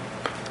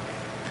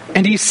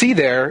 And do you see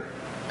there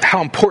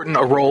how important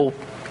a role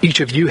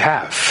each of you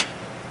have,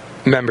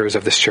 members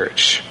of this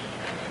church?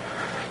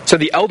 So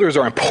the elders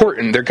are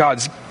important.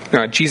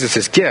 They're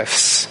Jesus'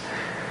 gifts.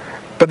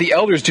 But the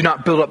elders do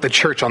not build up the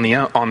church on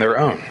their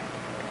own.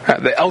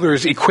 The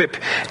elders equip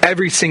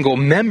every single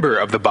member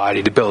of the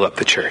body to build up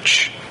the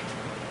church.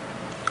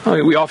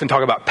 We often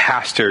talk about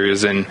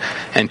pastors and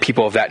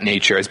people of that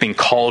nature as being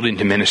called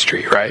into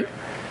ministry, right?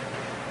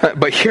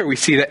 But here we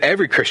see that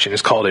every Christian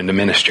is called into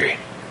ministry.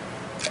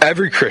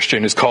 Every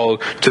Christian is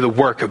called to the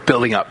work of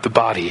building up the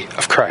body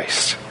of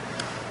Christ.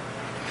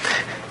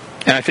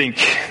 And I think,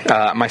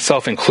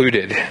 myself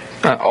included,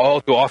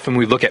 all too often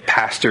we look at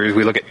pastors,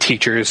 we look at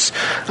teachers,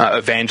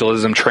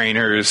 evangelism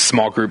trainers,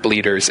 small group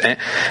leaders, and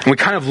we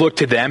kind of look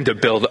to them to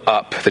build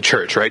up the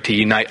church, right? To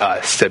unite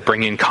us, to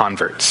bring in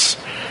converts.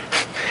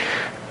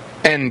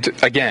 And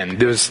again,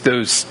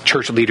 those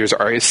church leaders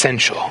are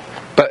essential.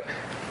 But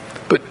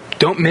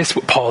don't miss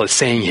what Paul is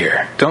saying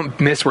here. Don't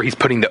miss where he's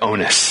putting the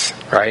onus,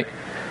 right?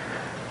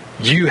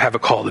 You have a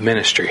call to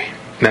ministry,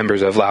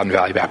 members of Loudoun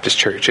Valley Baptist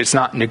Church. It's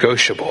not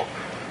negotiable.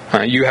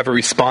 You have a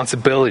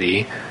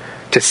responsibility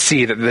to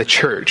see that the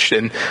church,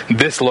 and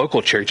this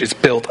local church, is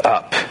built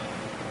up.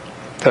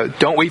 So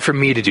don't wait for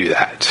me to do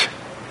that.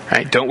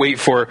 Right? Don't wait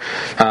for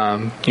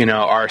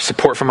our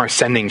support from our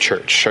sending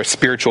church, our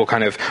spiritual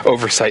kind of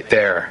oversight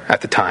there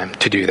at the time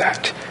to do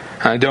that.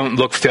 Don't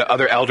look to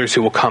other elders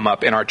who will come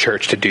up in our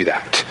church to do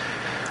that.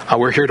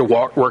 We're here to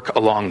work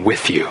along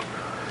with you,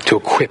 to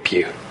equip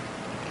you.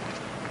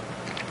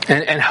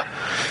 And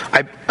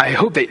I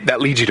hope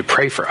that leads you to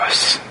pray for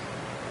us.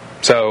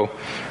 So,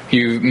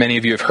 many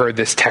of you have heard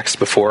this text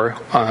before.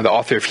 The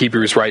author of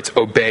Hebrews writes,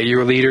 "Obey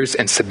your leaders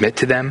and submit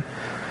to them,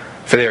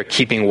 for they are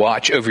keeping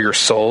watch over your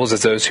souls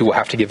as those who will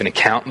have to give an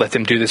account. Let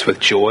them do this with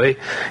joy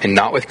and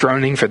not with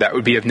groaning, for that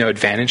would be of no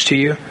advantage to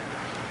you."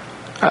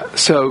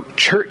 So,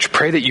 church,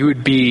 pray that you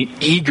would be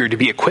eager to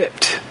be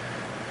equipped.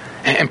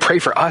 And pray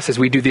for us as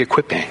we do the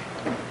equipping.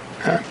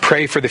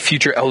 Pray for the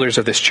future elders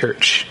of this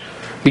church.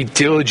 Be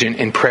diligent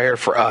in prayer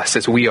for us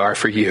as we are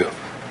for you.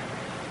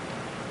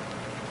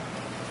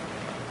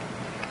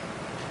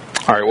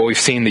 All right, well, we've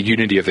seen the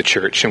unity of the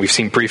church, and we've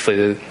seen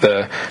briefly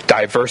the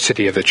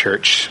diversity of the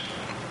church.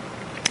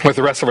 With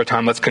the rest of our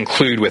time, let's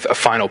conclude with a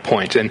final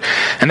point, and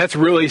that's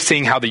really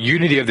seeing how the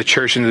unity of the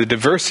church and the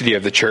diversity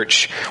of the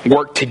church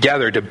work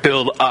together to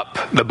build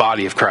up the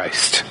body of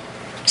Christ.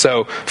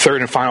 So,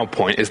 third and final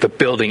point is the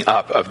building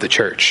up of the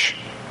church.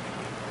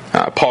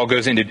 Paul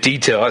goes into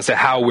detail as to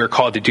how we're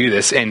called to do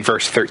this in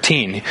verse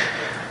 13.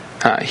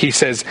 He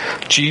says,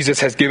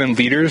 Jesus has given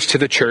leaders to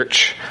the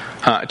church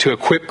to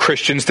equip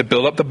Christians to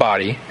build up the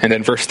body. And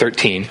then verse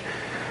 13,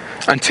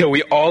 until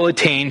we all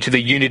attain to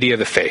the unity of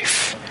the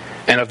faith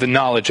and of the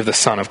knowledge of the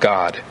Son of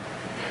God,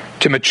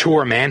 to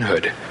mature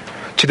manhood,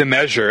 to the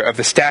measure of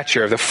the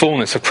stature of the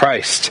fullness of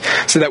Christ,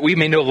 so that we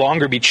may no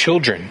longer be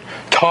children,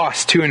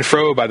 tossed to and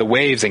fro by the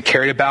waves and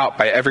carried about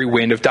by every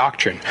wind of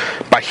doctrine,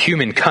 by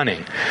human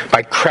cunning,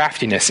 by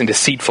craftiness and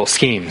deceitful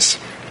schemes.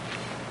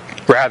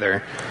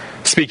 Rather,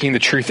 speaking the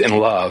truth in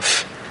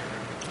love,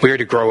 we are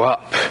to grow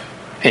up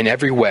in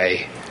every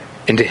way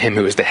into Him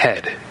who is the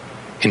head,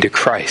 into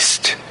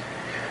Christ,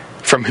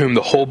 from whom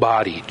the whole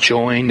body,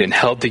 joined and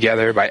held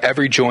together by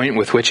every joint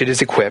with which it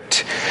is equipped,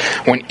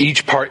 when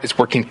each part is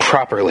working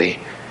properly,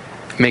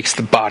 makes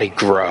the body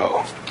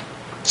grow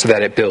so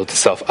that it builds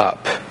itself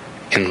up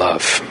in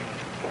love.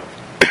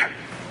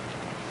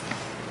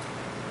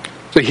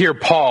 So here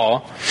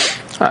Paul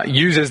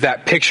uses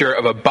that picture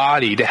of a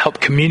body to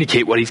help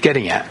communicate what he's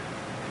getting at.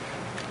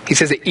 He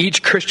says that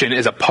each Christian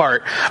is a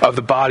part of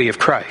the body of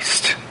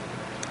Christ,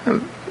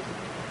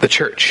 the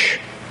church.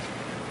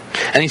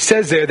 And he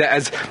says there that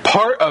as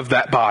part of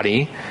that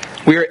body,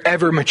 we are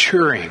ever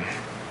maturing.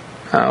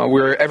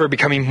 We're ever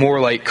becoming more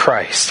like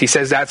Christ. He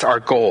says that's our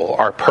goal,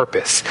 our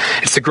purpose.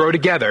 It's to grow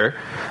together,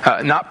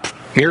 not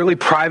merely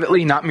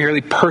privately, not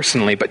merely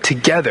personally, but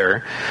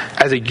together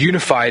as a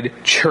unified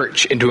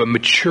church into a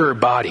mature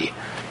body.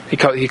 He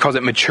calls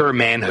it mature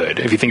manhood,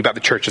 if you think about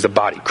the church as a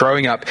body,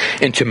 growing up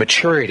into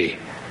maturity.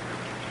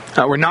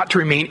 We're not to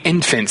remain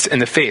infants in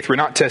the faith. We're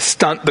not to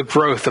stunt the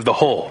growth of the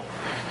whole.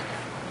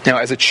 Now,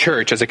 as a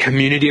church, as a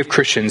community of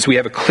Christians, we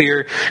have a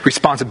clear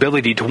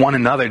responsibility to one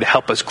another to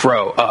help us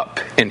grow up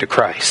into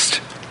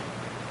Christ.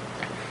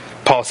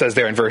 Paul says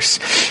there in verse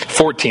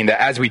 14 that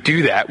as we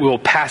do that, we will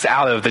pass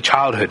out of the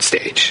childhood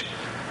stage.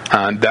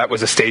 That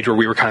was a stage where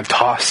we were kind of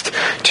tossed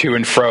to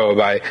and fro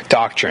by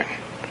doctrine,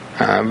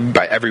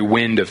 by every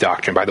wind of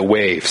doctrine, by the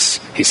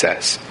waves, he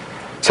says.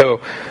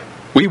 So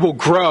we will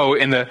grow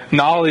in the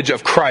knowledge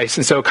of Christ,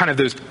 and so kind of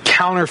those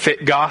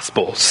counterfeit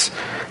gospels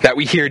that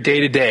we hear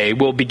day to day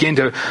will begin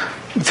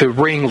to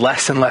ring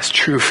less and less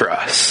true for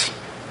us.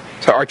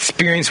 So our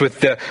experience with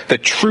the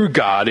true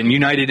God and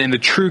united in the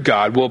true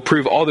God will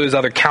prove all those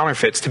other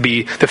counterfeits to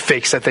be the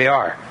fakes that they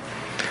are.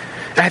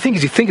 And I think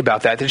as you think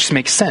about that, just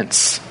makes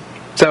sense.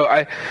 So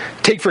I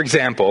take, for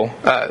example,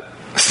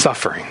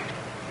 suffering,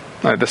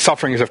 the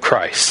sufferings of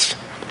Christ.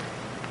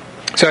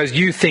 So as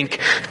you think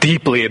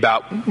deeply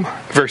about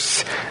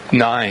verse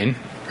 9,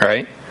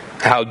 right,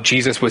 how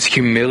Jesus was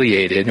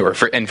humiliated, or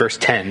in verse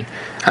 10,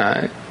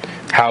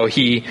 how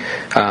he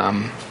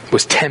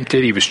was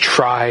tempted, he was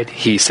tried,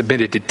 he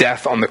submitted to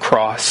death on the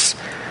cross.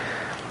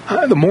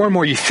 The more and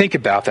more you think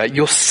about that,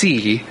 you'll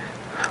see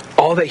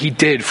all that he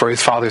did for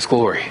his Father's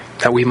glory,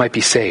 that we might be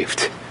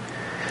saved.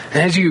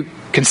 And as you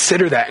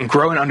consider that and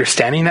grow in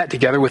understanding that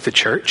together with the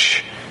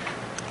church,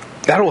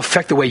 that'll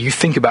affect the way you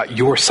think about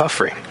your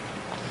suffering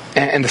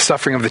and the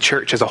suffering of the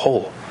church as a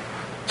whole.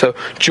 So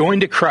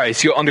joined to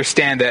Christ, you'll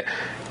understand that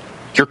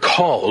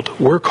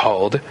we're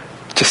called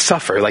to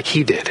suffer like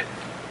he did.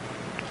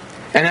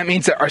 And that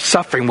means that our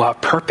suffering will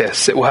have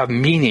purpose. It will have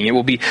meaning. It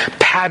will be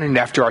patterned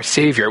after our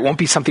Savior. It won't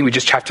be something we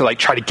just have to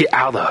try to get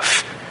out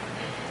of.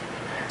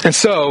 And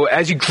so,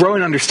 as you grow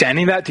in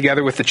understanding that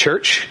together with the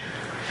church,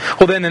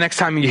 well, then the next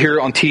time you hear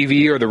on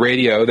TV or the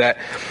radio that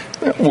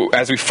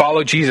as we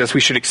follow Jesus,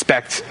 we should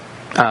expect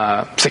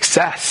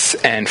success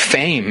and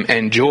fame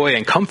and joy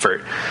and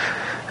comfort,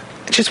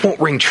 it just won't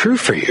ring true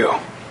for you.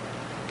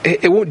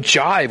 It won't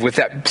jive with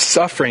that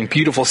suffering,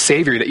 beautiful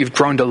Savior that you've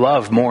grown to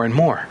love more and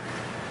more.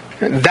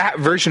 That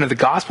version of the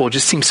gospel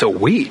just seems so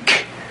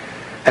weak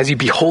as you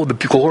behold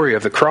the glory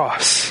of the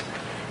cross.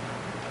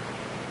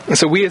 And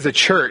so we as a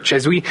church,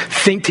 as we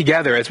think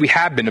together, as we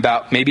have been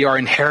about maybe our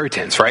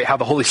inheritance, right? How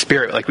the Holy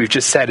Spirit, like we've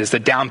just said, is the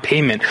down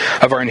payment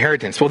of our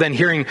inheritance. Well, then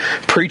hearing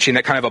preaching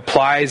that kind of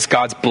applies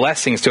God's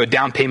blessings to a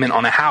down payment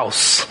on a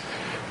house,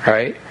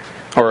 right?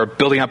 Or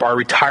building up our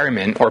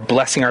retirement or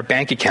blessing our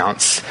bank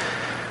accounts,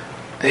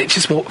 it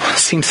just won't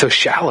seem so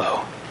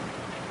shallow.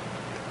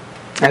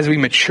 As we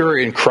mature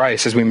in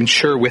Christ, as we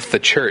mature with the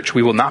church,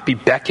 we will not be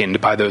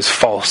beckoned by those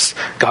false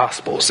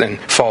gospels and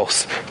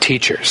false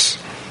teachers.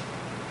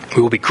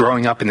 We will be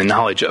growing up in the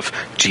knowledge of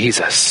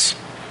Jesus.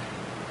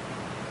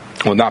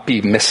 We will not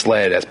be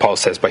misled, as Paul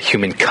says, by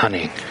human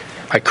cunning,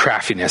 by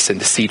craftiness and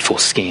deceitful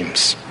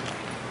schemes.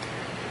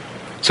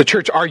 So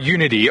church, our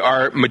unity,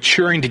 our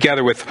maturing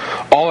together with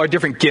all our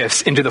different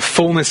gifts into the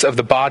fullness of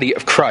the body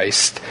of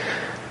Christ,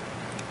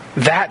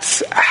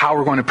 that's how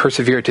we're going to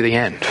persevere to the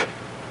end.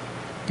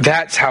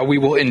 That's how we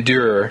will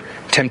endure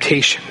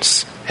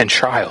temptations and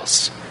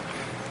trials.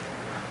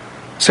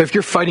 So if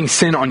you're fighting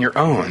sin on your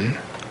own,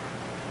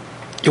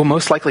 you'll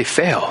most likely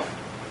fail.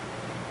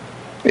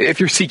 If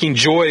you're seeking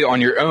joy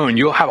on your own,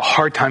 you'll have a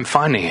hard time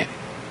finding it.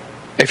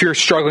 If you're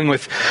struggling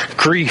with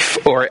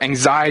grief or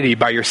anxiety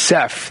by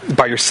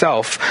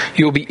yourself,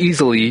 you'll be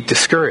easily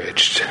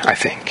discouraged, I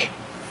think.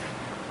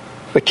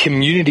 The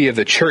community of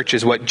the church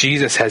is what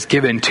Jesus has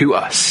given to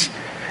us,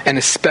 and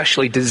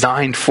especially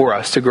designed for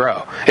us to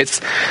grow.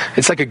 It's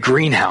like a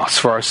greenhouse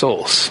for our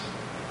souls.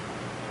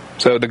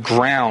 So the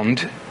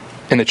ground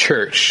in the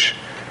church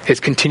is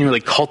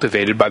continually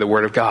cultivated by the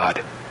Word of God,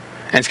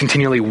 and it's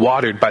continually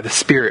watered by the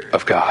Spirit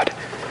of God.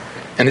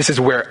 And this is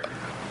where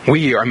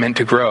we are meant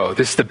to grow.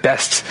 This is the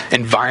best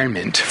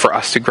environment for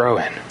us to grow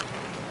in.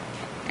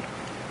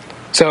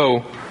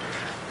 So,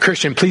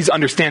 Christian, please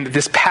understand that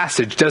this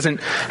passage doesn't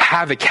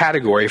have a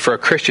category for a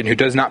Christian who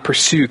does not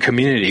pursue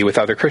community with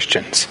other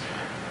Christians.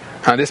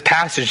 This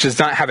passage does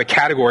not have a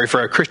category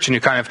for a Christian who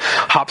kind of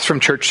hops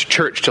from church to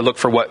church to look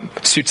for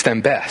what suits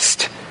them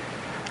best.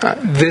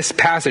 This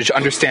passage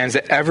understands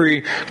that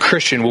every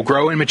Christian will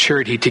grow in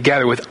maturity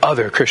together with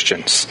other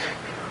Christians.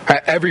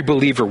 Every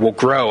believer will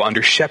grow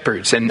under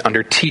shepherds and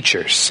under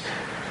teachers.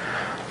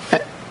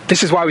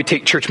 This is why we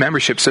take church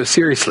membership so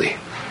seriously.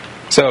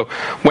 So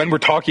when we're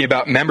talking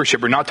about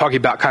membership, we're not talking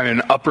about kind of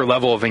an upper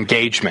level of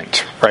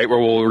engagement, right, where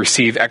we'll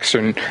receive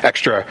extra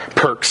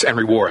perks and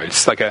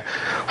rewards, like a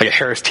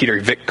Harris Teeter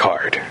Vic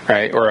card,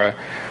 right, or a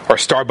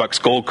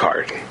Starbucks Gold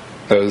card.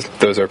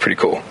 Those are pretty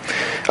cool.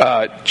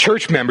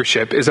 Church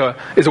membership is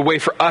a way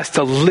for us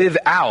to live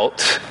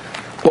out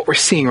what we're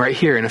seeing right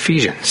here in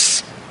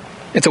Ephesians.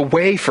 It's a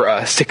way for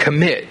us to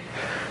commit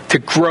to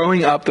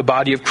growing up the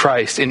body of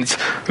Christ in its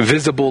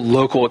visible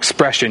local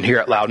expression here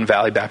at Loudoun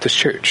Valley Baptist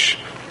Church.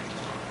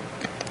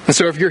 And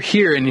so if you're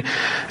here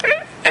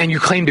and you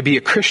claim to be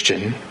a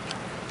Christian,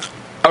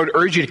 I would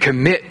urge you to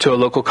commit to a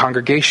local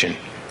congregation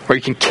where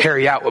you can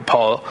carry out what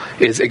Paul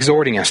is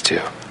exhorting us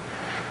to.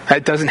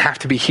 It doesn't have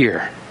to be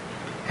here.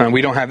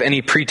 We don't have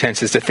any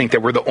pretenses to think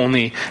that we're the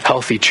only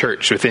healthy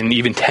church within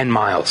even 10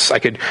 miles. I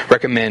could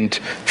recommend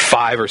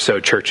 5 or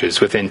so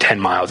churches within 10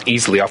 miles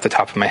easily off the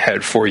top of my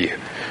head for you.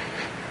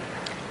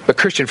 But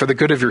Christian, for the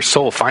good of your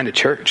soul, find a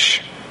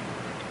church.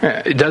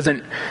 It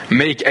doesn't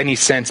make any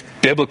sense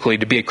biblically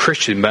to be a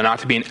Christian but not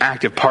to be an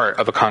active part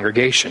of a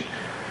congregation.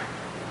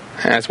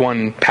 As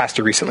one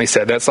pastor recently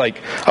said, that's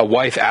like a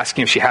wife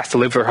asking if she has to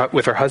live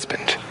with her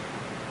husband.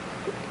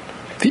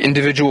 The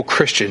individual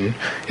Christian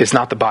is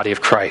not the body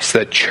of Christ.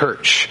 The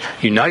church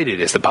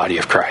united is the body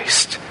of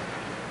Christ.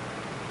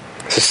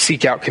 So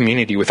seek out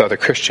community with other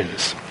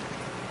Christians.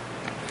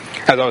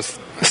 As I was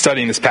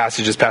studying this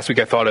passage this past week,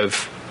 I thought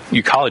of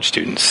you college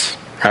students,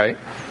 right?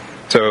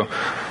 So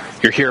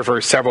you're here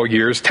for several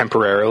years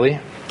temporarily.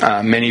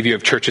 Many of you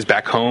have churches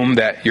back home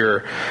that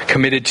you're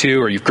committed to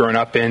or you've grown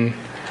up in.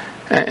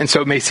 And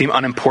so it may seem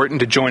unimportant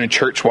to join a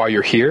church while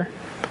you're here.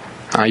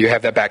 You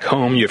have that back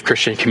home. You have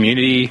Christian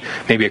community,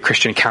 maybe a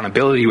Christian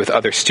accountability with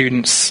other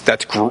students.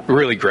 That's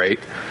really great.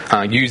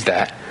 Use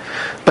that.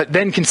 But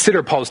then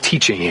consider Paul's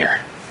teaching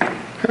here.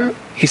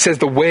 He says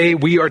the way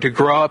we are to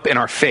grow up in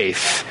our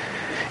faith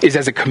is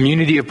as a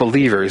community of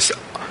believers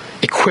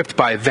equipped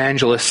by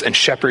evangelists and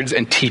shepherds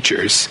and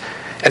teachers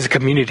as a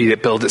community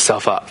that builds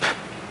itself up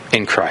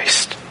in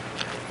Christ.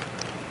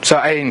 So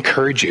I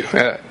encourage you,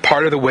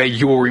 part of the way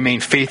you will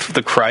remain faithful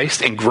to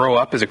Christ and grow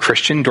up as a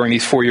Christian during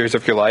these 4 years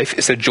of your life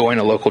is to join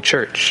a local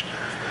church.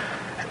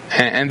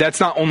 And that's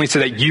not only so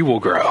that you will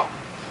grow,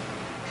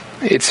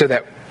 it's so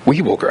that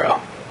we will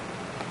grow.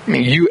 I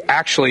mean, you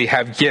actually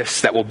have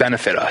gifts that will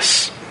benefit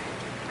us,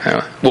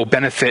 will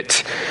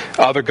benefit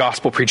other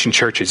gospel-preaching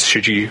churches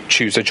should you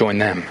choose to join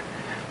them.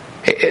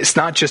 It's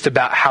not just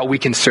about how we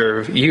can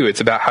serve you,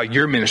 it's about how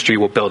your ministry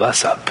will build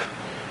us up.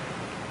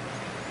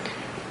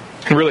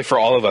 And really for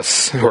all of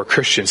us who are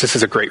Christians, this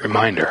is a great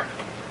reminder.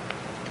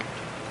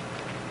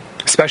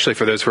 Especially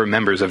for those who are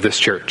members of this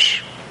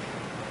church.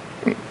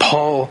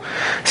 Paul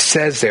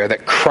says there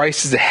that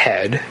Christ is the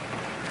head.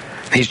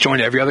 He's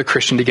joined every other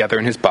Christian together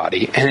in his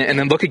body. And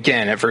then look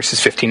again at verses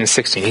 15 and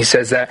 16. He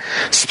says that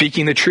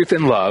speaking the truth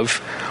in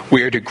love,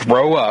 we are to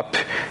grow up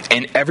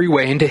in every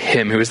way into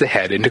him who is the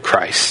head, into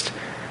Christ,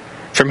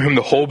 from whom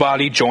the whole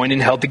body, joined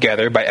and held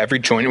together by every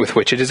joint with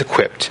which it is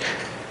equipped,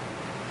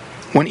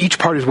 when each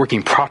part is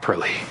working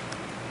properly,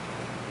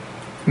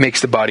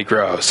 makes the body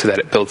grow so that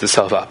it builds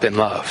itself up in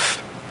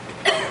love.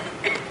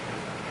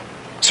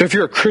 So if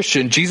you're a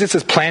Christian,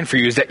 Jesus' plan for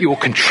you is that you will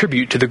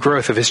contribute to the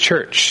growth of his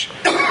church.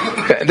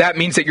 That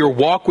means that your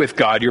walk with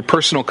God, your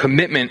personal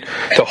commitment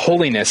to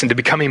holiness and to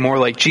becoming more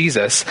like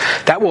Jesus,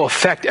 that will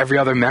affect every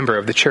other member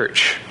of the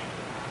church.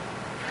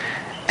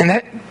 And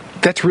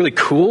that's really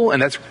cool and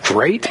that's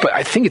great, but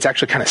I think it's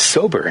actually kind of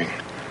sobering.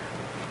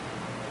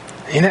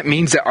 And that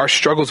means that our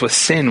struggles with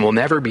sin will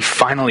never be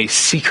finally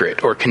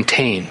secret or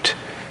contained.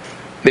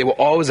 They will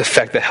always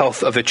affect the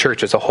health of the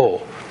church as a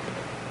whole.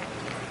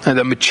 And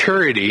the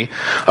maturity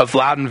of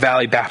Loudon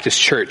Valley Baptist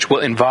Church will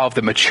involve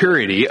the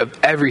maturity of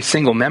every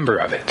single member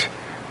of it.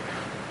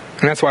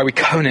 And that's why we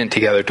covenant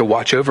together to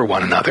watch over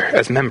one another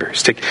as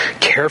members, to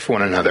care for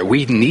one another.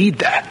 We need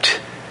that.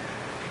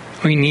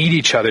 We need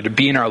each other to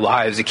be in our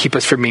lives to keep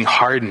us from being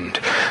hardened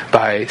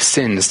by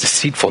sin's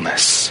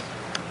deceitfulness.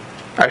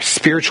 Our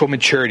spiritual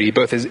maturity,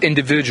 both as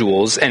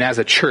individuals and as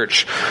a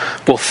church,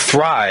 will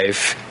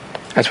thrive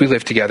as we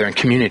live together in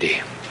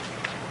community.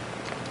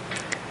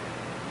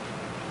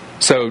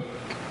 So,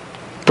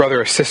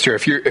 brother or sister,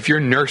 if you're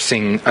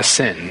nursing a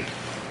sin,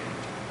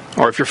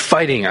 or if you're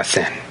fighting a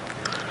sin,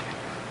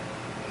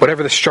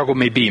 whatever the struggle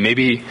may be,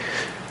 maybe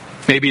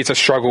it's a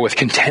struggle with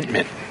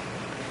contentment,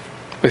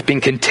 with being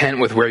content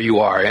with where you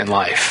are in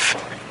life,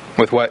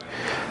 with what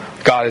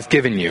God has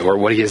given you or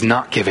what he has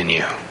not given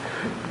you.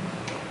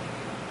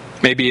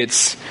 Maybe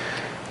it's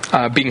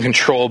being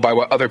controlled by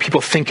what other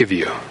people think of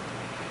you,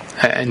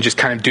 and just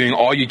kind of doing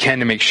all you can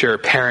to make sure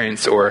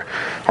parents or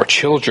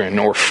children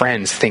or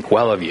friends think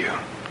well of you.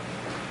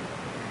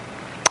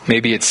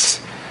 Maybe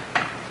it's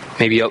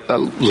a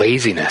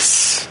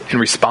laziness in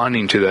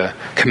responding to the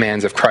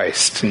commands of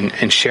Christ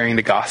and sharing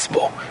the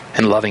gospel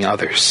and loving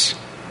others.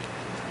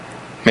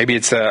 Maybe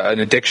it's an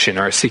addiction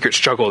or a secret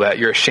struggle that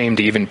you're ashamed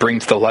to even bring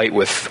to the light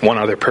with one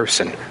other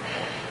person.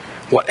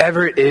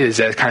 Whatever it is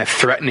that is kind of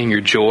threatening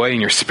your joy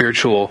and your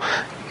spiritual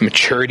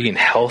maturity and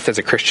health as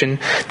a Christian,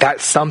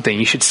 that's something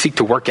you should seek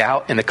to work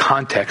out in the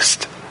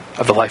context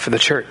of the life of the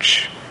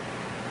church.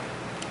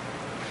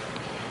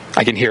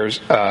 I can hear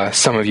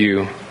some of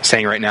you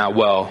saying right now,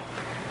 well,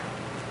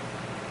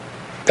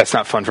 that's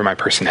not fun for my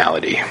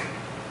personality.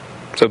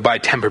 So by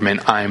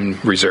temperament, I'm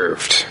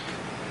reserved.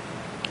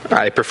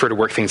 I prefer to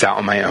work things out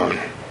on my own.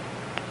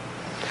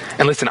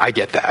 And listen, I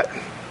get that.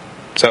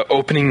 So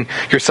opening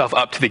yourself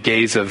up to the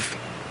gaze of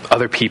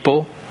other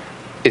people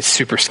is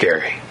super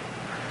scary.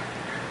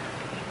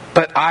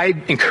 But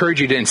I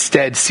encourage you to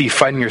instead see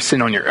fighting your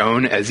sin on your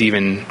own as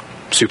even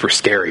super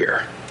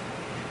scarier.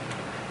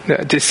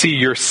 To see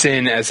your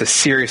sin as a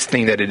serious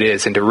thing that it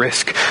is and to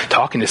risk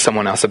talking to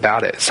someone else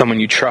about it, someone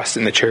you trust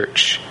in the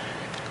church.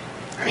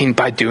 I mean,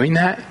 by doing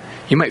that,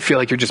 you might feel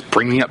like you're just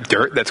bringing up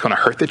dirt that's going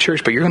to hurt the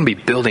church, but you're going to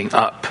be building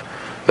up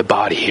the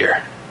body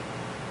here.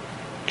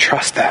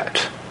 Trust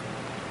that.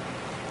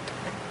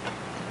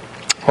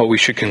 Well, we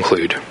should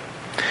conclude.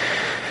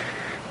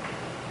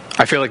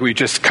 I feel like we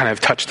just kind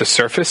of touched the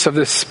surface of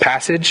this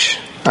passage.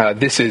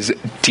 This is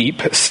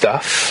deep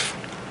stuff.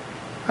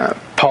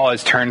 Paul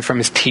has turned from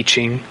his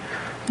teaching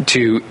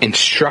to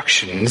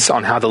instructions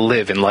on how to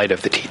live in light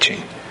of the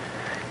teaching.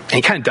 And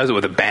he kind of does it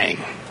with a bang.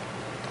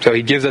 So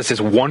he gives us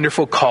this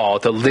wonderful call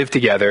to live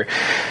together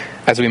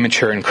as we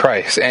mature in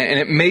Christ. And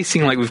it may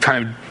seem like we've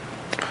kind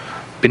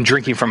of been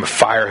drinking from a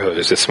fire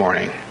hose this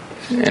morning.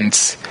 And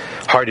it's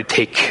hard to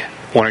take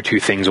one or two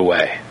things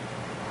away,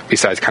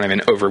 besides kind of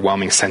an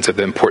overwhelming sense of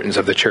the importance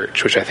of the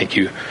church, which I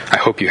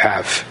hope you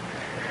have.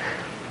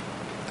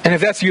 And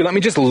if that's you, let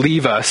me just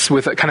leave us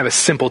with a kind of a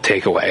simple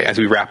takeaway as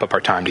we wrap up our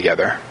time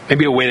together.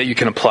 Maybe a way that you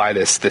can apply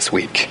this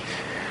week.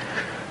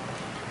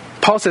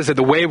 Paul says that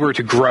the way we're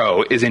to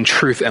grow is in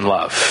truth and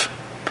love.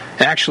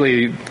 And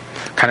actually,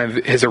 kind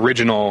of his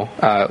original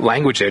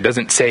language there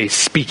doesn't say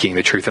speaking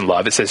the truth in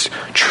love. It says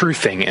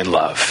truthing in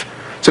love.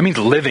 So it means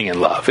living in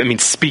love. It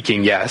means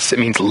speaking, yes. It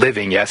means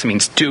living, yes. It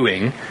means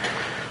doing.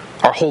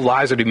 Our whole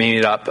lives are to be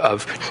made up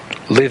of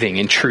living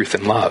in truth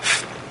and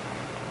love.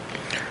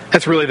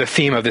 That's really the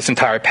theme of this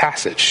entire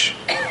passage.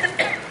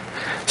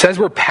 So as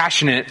we're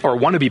passionate or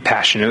want to be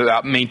passionate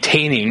about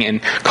maintaining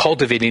and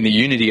cultivating the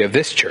unity of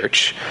this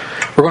church,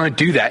 we're going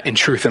to do that in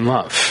truth and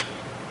love.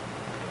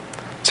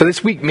 So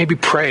this week, maybe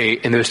pray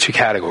in those two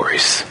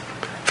categories.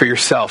 for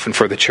yourself and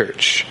for the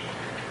church.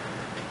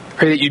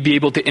 Pray that you'd be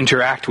able to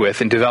interact with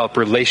and develop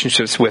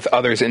relationships with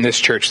others in this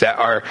church that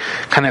are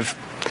kind of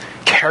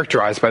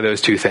characterized by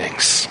those two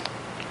things,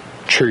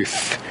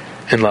 truth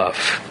and love.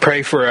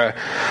 Pray for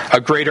a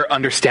greater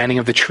understanding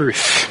of the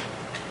truth,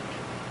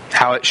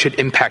 how it should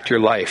impact your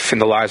life and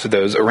the lives of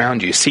those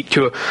around you. Seek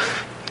to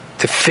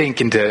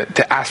think and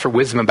to ask for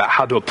wisdom about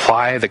how to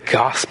apply the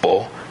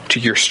gospel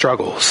to your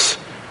struggles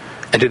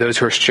and to those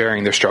who are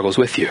sharing their struggles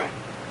with you.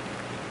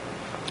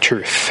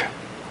 Truth.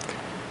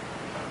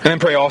 And then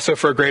pray also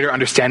for a greater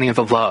understanding of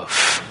the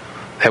love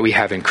that we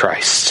have in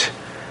Christ.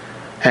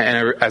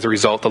 And as a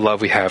result, the love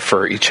we have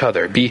for each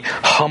other. Be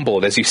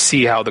humbled as you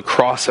see how the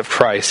cross of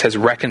Christ has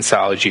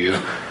reconciled you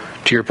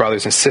to your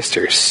brothers and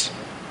sisters.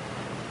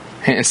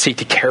 And seek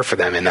to care for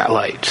them in that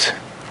light.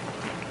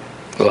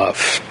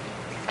 Love.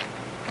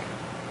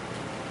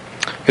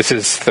 This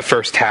is the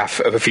first half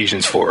of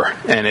Ephesians 4.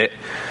 And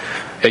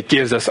it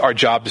gives us our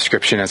job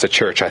description as a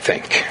church, I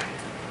think.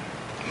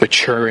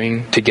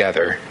 Maturing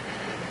together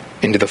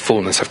into the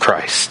fullness of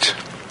Christ.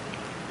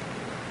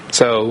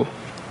 So,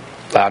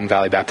 Loudon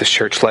Valley Baptist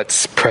Church,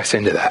 let's press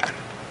into that.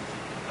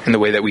 In the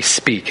way that we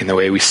speak, in the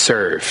way we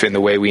serve, in the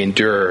way we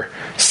endure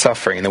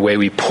suffering, in the way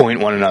we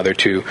point one another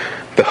to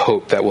the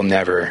hope that will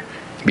never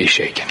be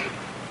shaken.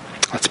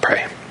 Let's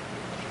pray.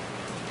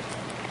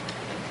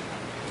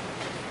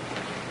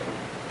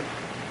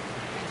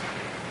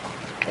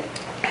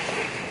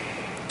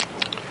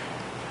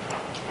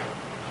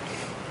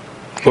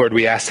 Lord,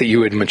 we ask that you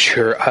would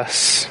mature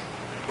us.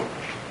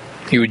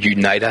 You would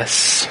unite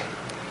us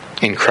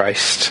in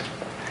Christ.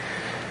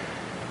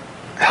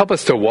 Help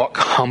us to walk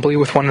humbly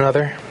with one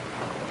another.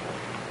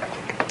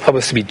 Help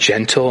us to be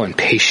gentle and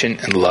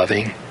patient and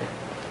loving.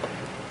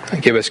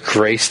 Give us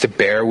grace to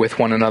bear with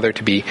one another,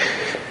 to be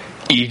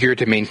eager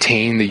to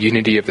maintain the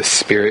unity of the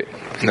Spirit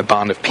and the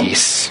bond of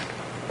peace.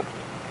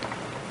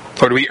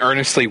 Lord, we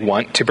earnestly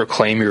want to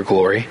proclaim your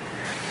glory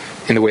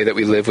in the way that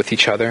we live with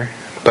each other,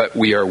 but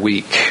we are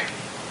weak.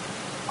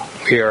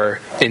 We are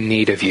in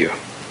need of you.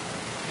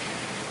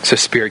 So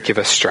Spirit, give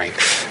us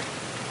strength.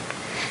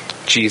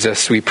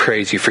 Jesus, we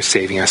praise you for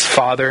saving us.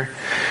 Father,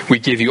 we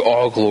give you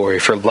all glory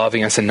for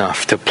loving us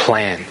enough to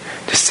plan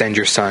to send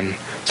your Son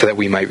so that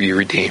we might be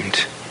redeemed.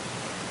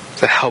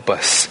 So help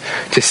us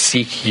to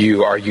seek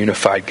you, our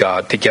unified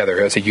God,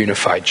 together as a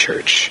unified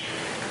church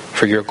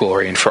for your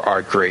glory and for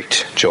our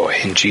great joy.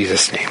 In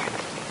Jesus' name,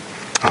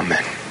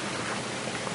 amen.